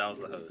it since I was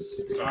the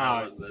host. So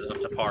I was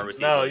up to par with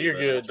you. No, you're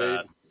good,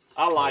 dude.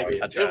 I like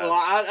it. I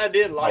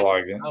did like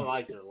it. I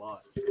liked it a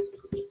lot.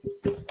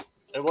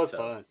 It was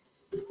fun.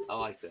 I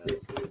like that.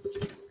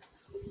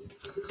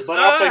 But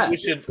I think we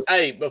should,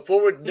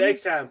 before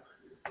next time,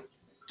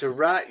 to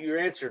write your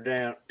answer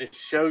down and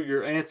show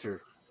your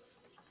answer.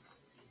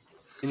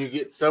 And you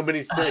get so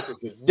many seconds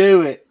to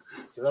do it.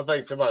 Because I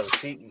think somebody was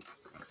cheating.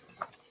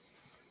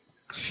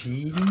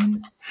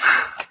 Cheating?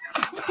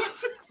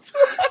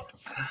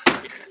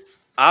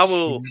 I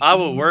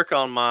will work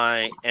on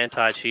my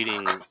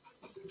anti-cheating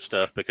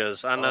stuff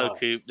because I know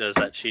Coop does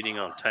that cheating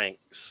on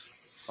tanks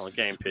on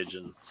Game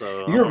Pigeon.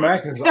 So your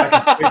Mac is I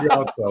can figure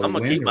out the I'm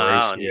gonna win keep my ratio.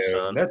 eye on you,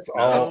 son. That's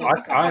all.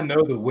 I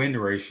know the win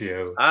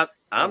ratio. I'm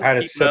how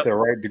to set the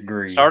right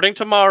degree. Starting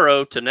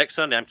tomorrow to next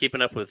Sunday, I'm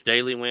keeping up with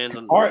daily wins.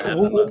 And all right,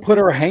 we'll put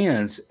our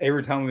hands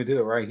every time we do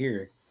it right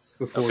here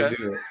before we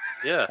do it.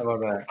 Yeah. How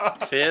about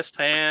that? Fist,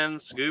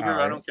 hands, goober.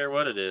 Right. I don't care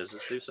what it is.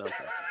 Let's do something.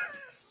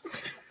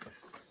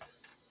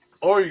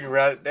 Or you can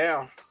write it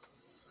down.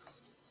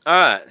 All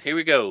right, here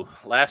we go.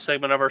 Last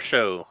segment of our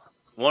show.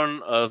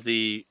 One of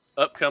the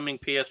upcoming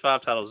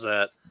PS5 titles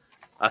that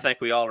I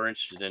think we all are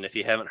interested in. If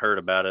you haven't heard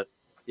about it,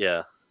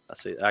 yeah, I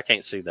see. I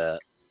can't see that.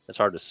 It's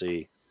hard to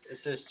see. It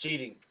says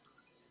cheating.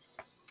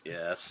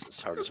 Yeah,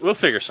 it's hard to see. We'll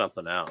figure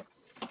something out.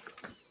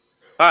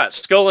 All right,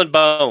 Skull and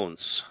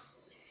Bones.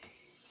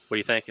 What do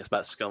you think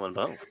about Skull and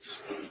Bones?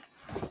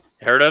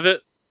 Heard of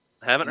it?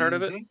 Haven't heard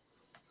of it?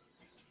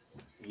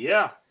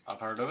 Yeah,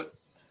 I've heard of it.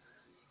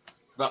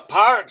 About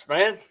pirates,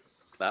 man.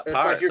 About it's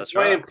pirates, like you're that's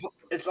playing. right.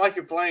 It's like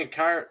you're playing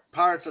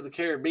Pirates of the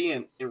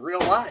Caribbean in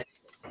real life.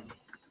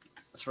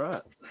 That's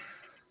right.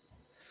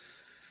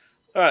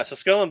 All right, so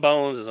Skull and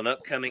Bones is an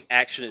upcoming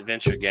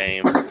action-adventure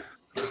game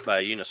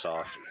by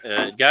Ubisoft.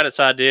 It got its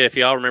idea, if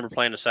y'all remember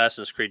playing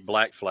Assassin's Creed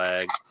Black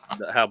Flag,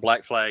 how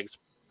Black Flag's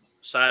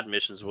side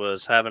missions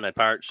was having a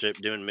pirate ship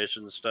doing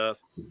missions and stuff.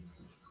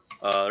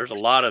 There's a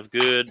lot of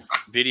good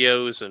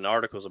videos and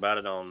articles about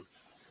it on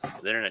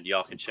the internet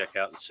y'all can check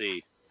out and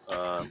see.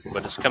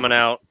 But it's coming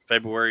out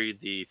February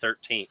the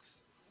 13th.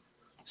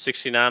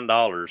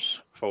 $69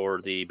 for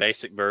the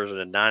basic version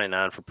and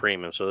 $99 for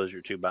premium. So those are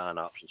your 2 buying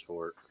options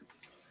for it.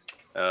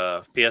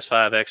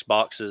 PS5,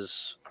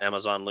 Xboxes,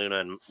 Amazon Luna,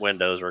 and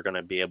Windows are going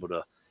to be able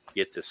to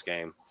get this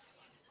game.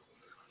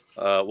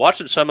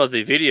 Watching some of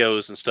the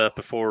videos and stuff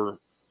before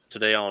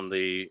today on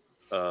the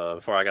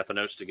before I got the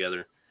notes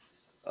together,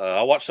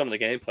 I watched some of the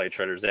gameplay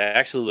trailers. They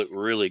actually look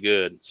really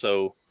good.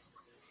 So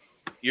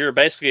you're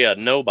basically a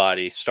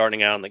nobody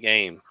starting out in the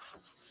game,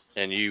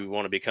 and you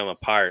want to become a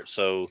pirate.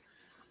 So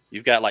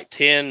you've got like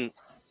 10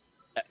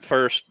 at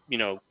first,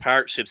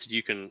 pirate ships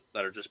that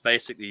are just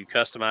basically you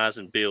customize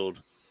and build,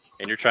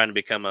 and you're trying to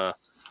become a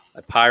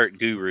pirate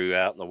guru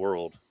out in the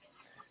world.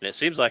 And it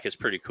seems like it's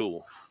pretty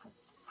cool.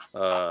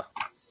 I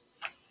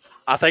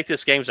think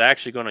this game's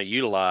actually going to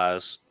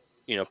utilize,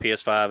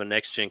 PS5 and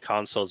next-gen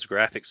consoles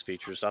graphics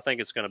features. I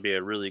think it's going to be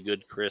a really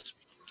good, crisp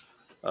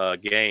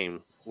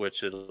game,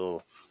 which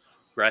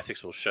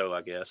graphics will show,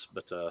 I guess.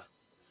 But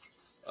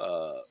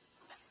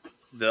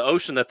the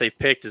ocean that they've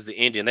picked is the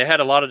Indian. They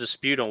had a lot of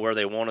dispute on where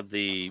they wanted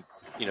the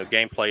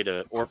gameplay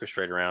to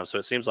orchestrate around, so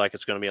it seems like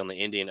it's going to be on the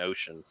Indian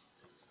Ocean.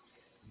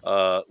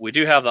 We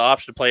do have the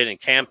option to play it in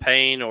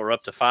campaign or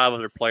up to 5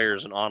 other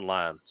players and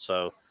online.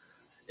 So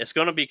it's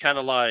going to be kind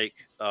of like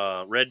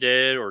Red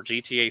Dead or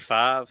GTA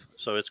 5.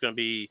 So it's going to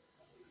be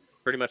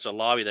pretty much a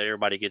lobby that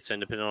everybody gets in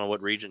depending on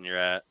what region you're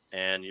at.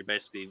 And you're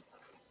basically,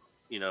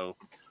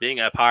 being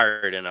a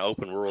pirate in an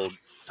open world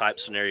type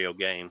scenario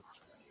game.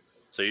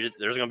 So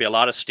there's going to be a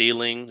lot of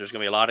stealing. There's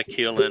going to be a lot of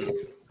killing,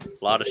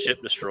 a lot of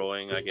ship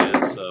destroying, I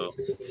guess.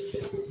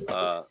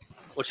 So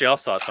what's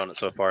y'all's thoughts on it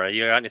so far?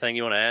 You got anything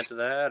you want to add to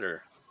that,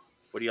 or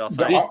what do y'all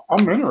think?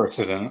 I'm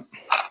interested in it.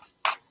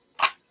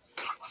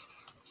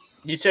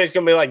 You say it's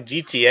going to be like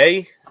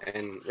GTA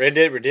and Red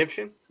Dead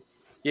Redemption?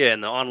 Yeah,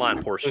 and the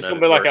online portion it's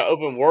going to be like an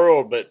open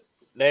world, but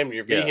damn,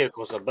 your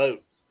vehicle's a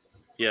boat.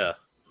 Yeah,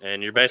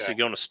 and you're basically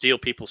going to steal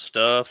people's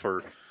stuff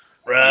or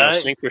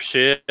Right. sink or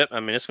ship. I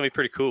mean, it's gonna be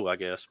pretty cool, I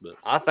guess. But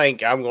I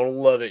think I'm gonna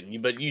love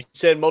it. But you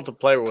said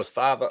multiplayer was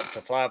 5 up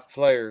to 5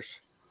 players.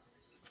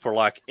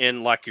 for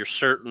in your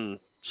certain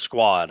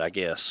squad, I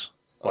guess.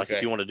 Like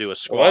if you want to do a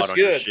squad that's on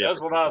good. your ship.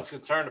 That's what I was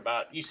concerned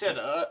about. You said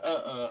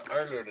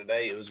earlier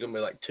today it was gonna be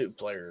like 2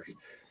 players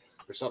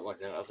or something like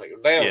that. I was like,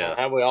 damn,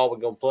 how we all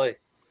gonna play?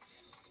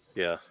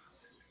 Yeah.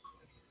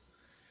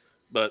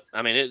 But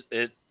I mean,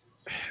 it.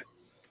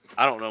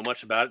 I don't know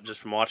much about it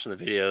just from watching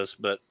the videos,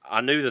 but I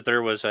knew that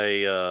there was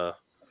a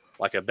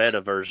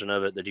beta version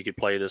of it that you could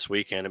play this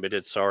weekend, but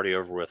it's already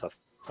over with, I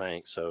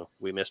think. So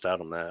we missed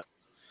out on that.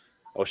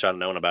 I wish I'd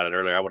known about it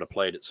earlier. I would have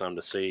played it some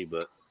to see,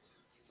 but.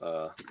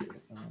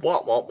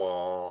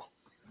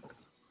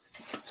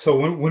 So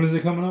when is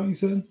it coming out? You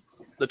said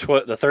the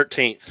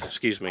 13th.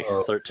 Excuse me,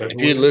 13th.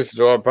 If you listen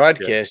to our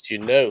podcast, you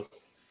know.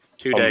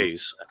 2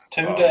 days.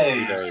 2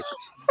 days. 2 days.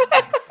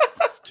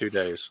 2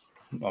 days.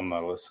 I'm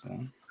not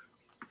listening.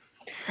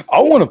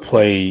 I want to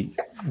play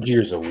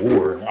Gears of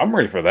War. I'm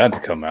ready for that to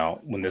come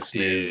out when this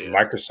new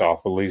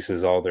Microsoft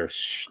releases all their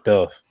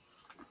stuff.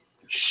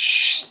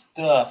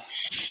 I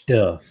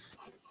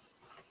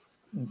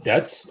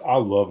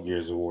love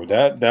Gears of War.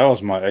 That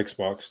was my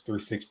Xbox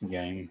 360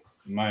 game.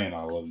 Man,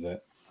 I love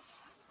that.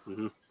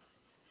 Mm-hmm.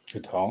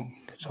 Good talk.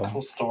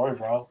 Cool story,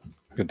 bro.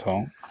 Good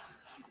talk.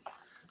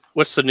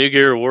 What's the new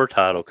Gears of War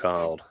title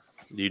called?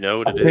 Do you know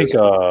what it is? I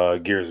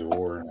think Gears of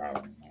War. I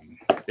don't know.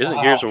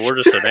 Isn't Gears of War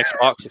just an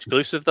Xbox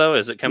exclusive though?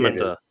 Is it coming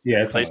to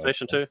it's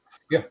PlayStation 2?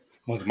 Yeah.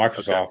 Once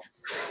Microsoft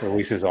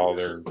releases all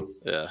their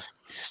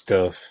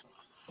stuff.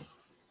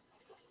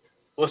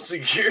 What's the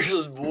Gears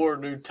of War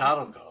new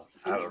title called?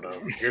 I don't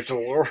know. Gears of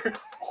War?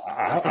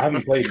 I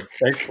haven't played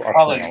Xbox.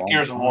 Probably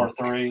Gears of War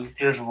 3,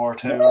 Gears of War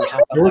 2, or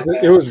something like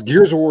that. It was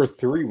Gears of War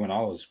 3 when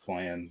I was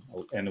playing,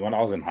 and when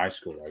I was in high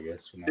school, I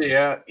guess.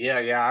 Yeah.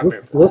 I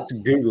remember. Let's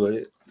Google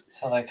it.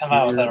 So they come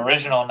out with an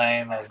original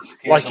name of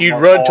Gears like of you'd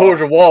War run 4.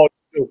 towards a wall,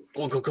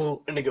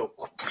 go, and they go.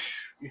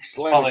 You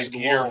slam Probably into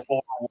the Gear wall,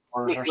 4 Wars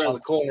or around something. the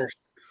corners.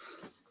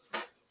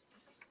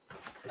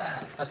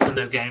 That's the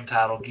new game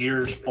title,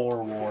 Gears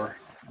 4 War.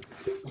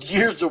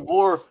 Gears of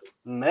War,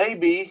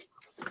 maybe.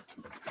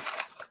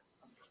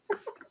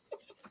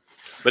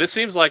 But it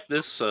seems like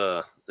this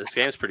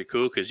game's pretty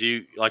cool because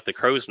you like the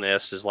Crow's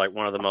Nest is like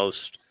one of the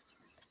most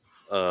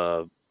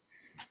I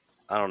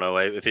don't know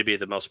if it'd be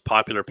the most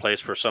popular place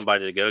for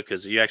somebody to go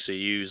because you actually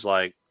use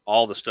like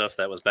all the stuff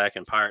that was back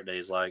in Pirate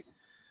Days, like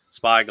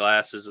spy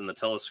glasses and the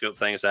telescope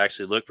things to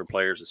actually look for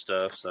players and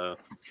stuff. So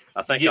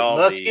I think all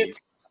the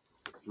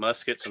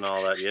muskets and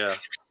all that,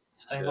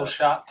 Single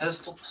shot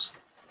pistols.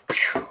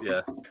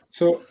 Yeah.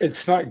 So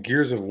it's not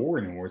Gears of War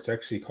anymore. It's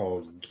actually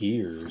called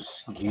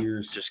Gears.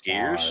 Just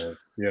Gears? 5.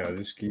 Yeah,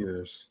 just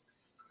Gears.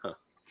 Huh.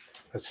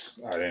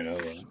 I didn't know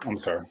that. I'm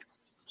sorry.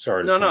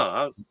 Sorry.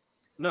 No,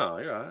 you're all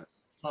right.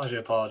 As long as you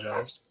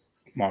apologized.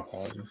 My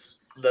apologies.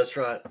 That's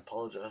right.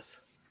 Apologize.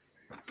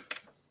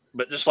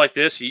 But just like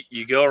this,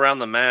 you go around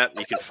the map and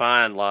you can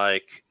find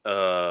like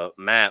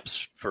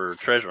maps for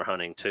treasure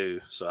hunting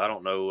too. So I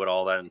don't know what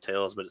all that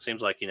entails, but it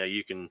seems like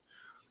you can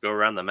go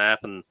around the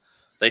map and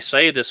they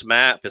say this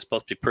map is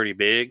supposed to be pretty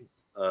big.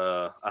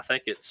 I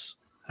think it's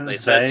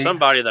said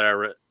somebody that I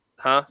read,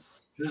 huh?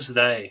 Who's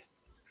they?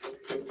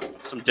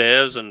 Some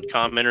devs and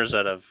commenters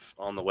that have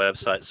on the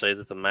website say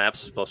that the map's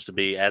supposed to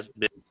be as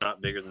big, not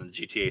bigger than the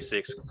GTA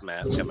 6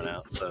 map coming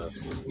out. So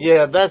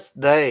yeah, that's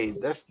they.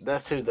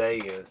 That's who they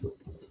is.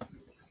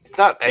 It's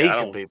not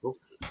Asian people.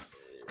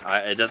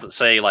 It doesn't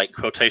say like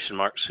quotation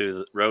marks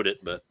who wrote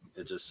it, but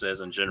it just says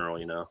in general,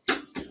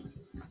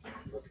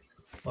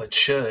 Well, it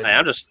should. Hey,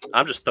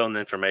 I'm just throwing the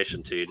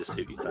information to you to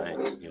see what you think.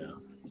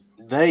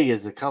 They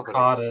is a company.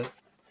 Caught it.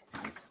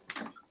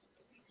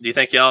 Do you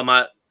think y'all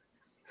might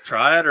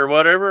try it or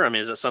whatever? I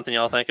mean, is that something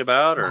y'all think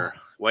about, or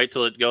wait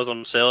till it goes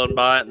on sale and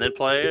buy it and then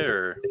play it,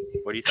 or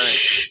what do you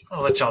think?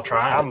 I'll let y'all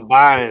try it. I'm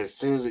buying it as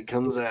soon as it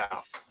comes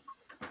out.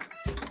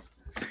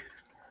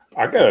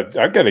 I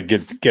gotta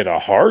get a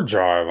hard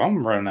drive.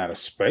 I'm running out of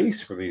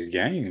space for these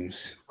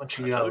games. What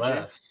you got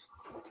left?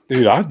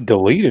 Dude, I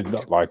deleted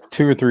like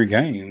 2 or 3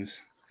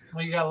 games.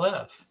 What you got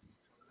left?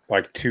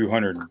 Like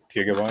 200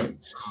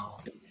 gigabytes.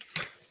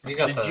 You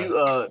got Did you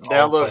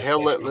download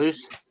Hell Let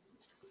Loose?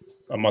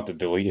 I'm about to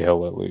delete Hell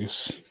Let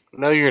Loose.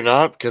 No, you're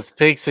not, because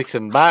Pig's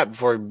fixing to buy it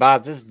before he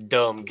buys this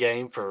dumb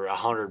game for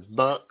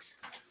 $100.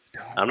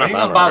 I'm not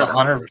gonna buy the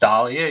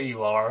 $100. Yeah,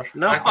 you are.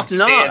 No, I can I'm see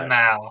not. it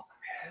now.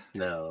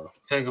 No.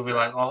 Pig will be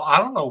like, "Oh, I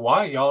don't know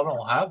why y'all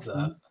don't have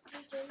that."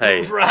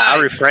 Hey, Right. I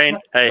refrained.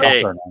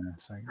 Hey,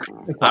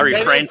 I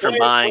refrained from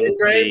buying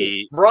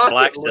the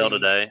Blacksail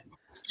today.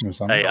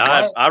 Hey,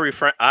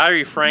 I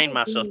refrained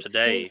myself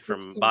today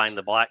from buying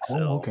the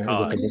Blacksail.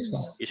 COD.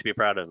 You should be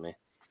proud of me.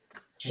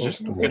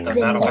 Just get the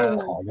metal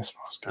mask.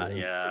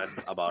 Yeah,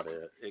 I bought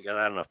it. It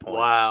got enough points.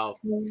 Wow.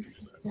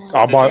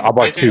 I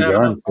bought 2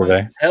 guns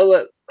today. Hell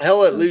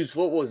Let Loose,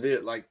 what was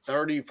it? Like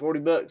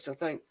 $30-$40, I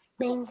think.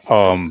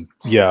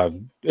 Yeah,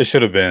 it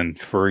should have been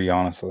free,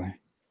 honestly.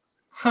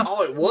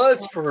 Oh, it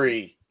was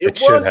free. It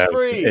should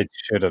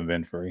have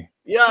been free.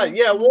 Yeah,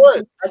 it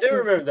was. I do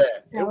remember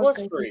that. It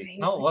was free.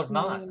 No, it was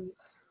not.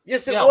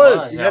 Yes, it Yeah, it was.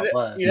 was. You Yeah, had it it.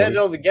 was. You had it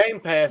on the Game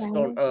Pass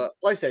on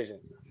PlayStation.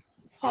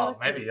 Oh,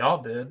 maybe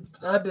y'all did.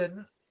 I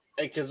didn't.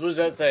 Hey, because what's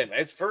that saying?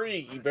 It's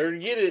free. You better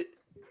get it.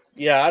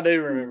 Yeah, I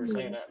do remember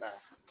saying that now.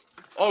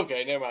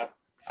 Okay, never mind.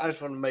 I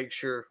just want to make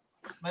sure.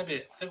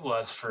 Maybe it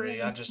was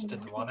free. I just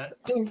didn't want it.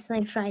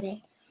 Inside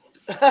Friday.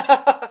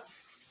 All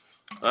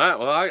right.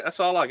 Well, that's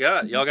all I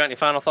got. Y'all got any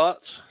final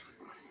thoughts?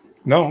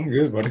 No, I'm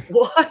good, buddy.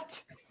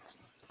 What?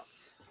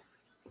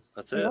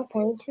 That's it. You're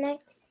playing tonight?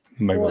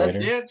 Maybe That's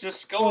later. it?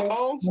 Just Skull and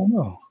Bones?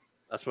 No.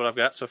 That's what I've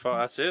got so far.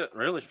 That's it,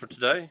 really, for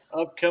today.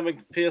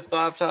 Upcoming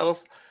PS5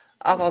 titles?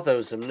 I thought there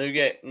was some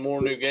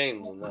more new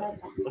games than that.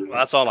 Well,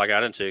 that's all I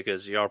got into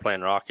because y'all are playing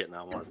Rocket, and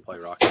I wanted to play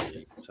Rocket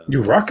League. So.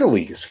 Your Rocket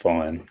League is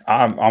fun.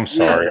 I'm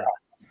sorry,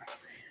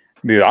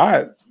 dude.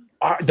 The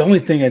only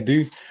thing I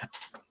do,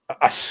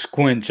 I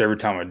squinch every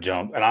time I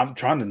jump, and I'm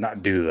trying to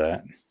not do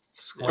that.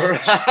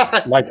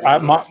 Like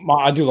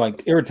I do,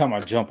 like every time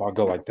I jump, I'll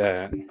go like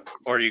that.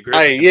 Or you grip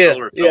the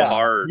controller so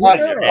hard.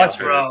 Watch,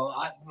 bro.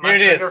 My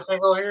trigger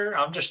finger here,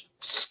 I'm just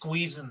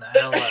squeezing the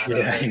hell out of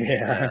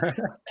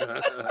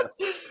it.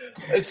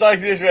 It's like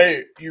this right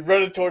here. You're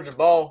running towards the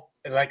ball,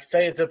 and like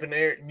say it's up in the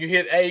air, and you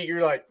hit A,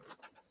 you're like,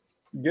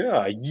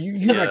 yeah,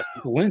 you like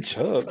clinch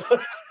up.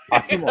 I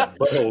feel my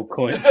butthole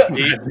clench.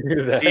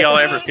 Do y'all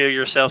ever feel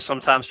yourself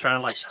sometimes trying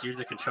to like steer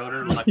the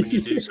controller, like when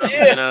you do something?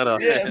 Yes.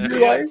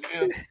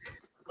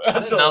 I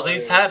didn't know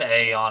these had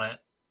A on it.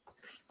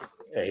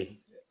 Hey.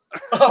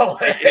 Oh,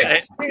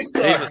 X.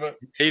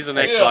 He's an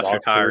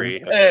Xbox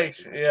retiree.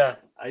 X, yeah.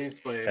 I used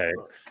to play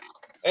Xbox.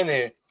 In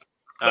here.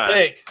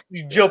 X,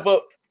 you jump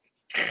up.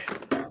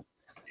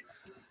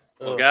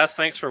 Well, guys,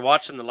 thanks for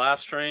watching the live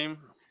stream.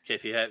 Okay,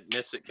 if you had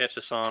missed it, catch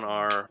us on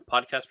our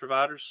podcast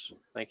providers.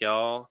 Thank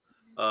y'all.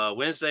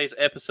 Wednesday's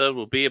episode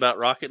will be about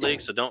Rocket League,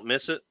 so don't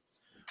miss it.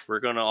 We're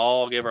going to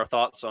all give our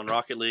thoughts on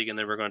Rocket League, and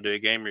then we're going to do a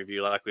game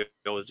review like we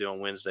always do on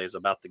Wednesdays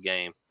about the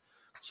game.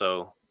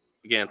 So,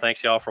 again,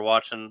 thanks y'all for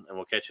watching, and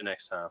we'll catch you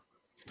next time.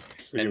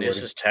 And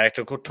this is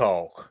Tactical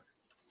Talk.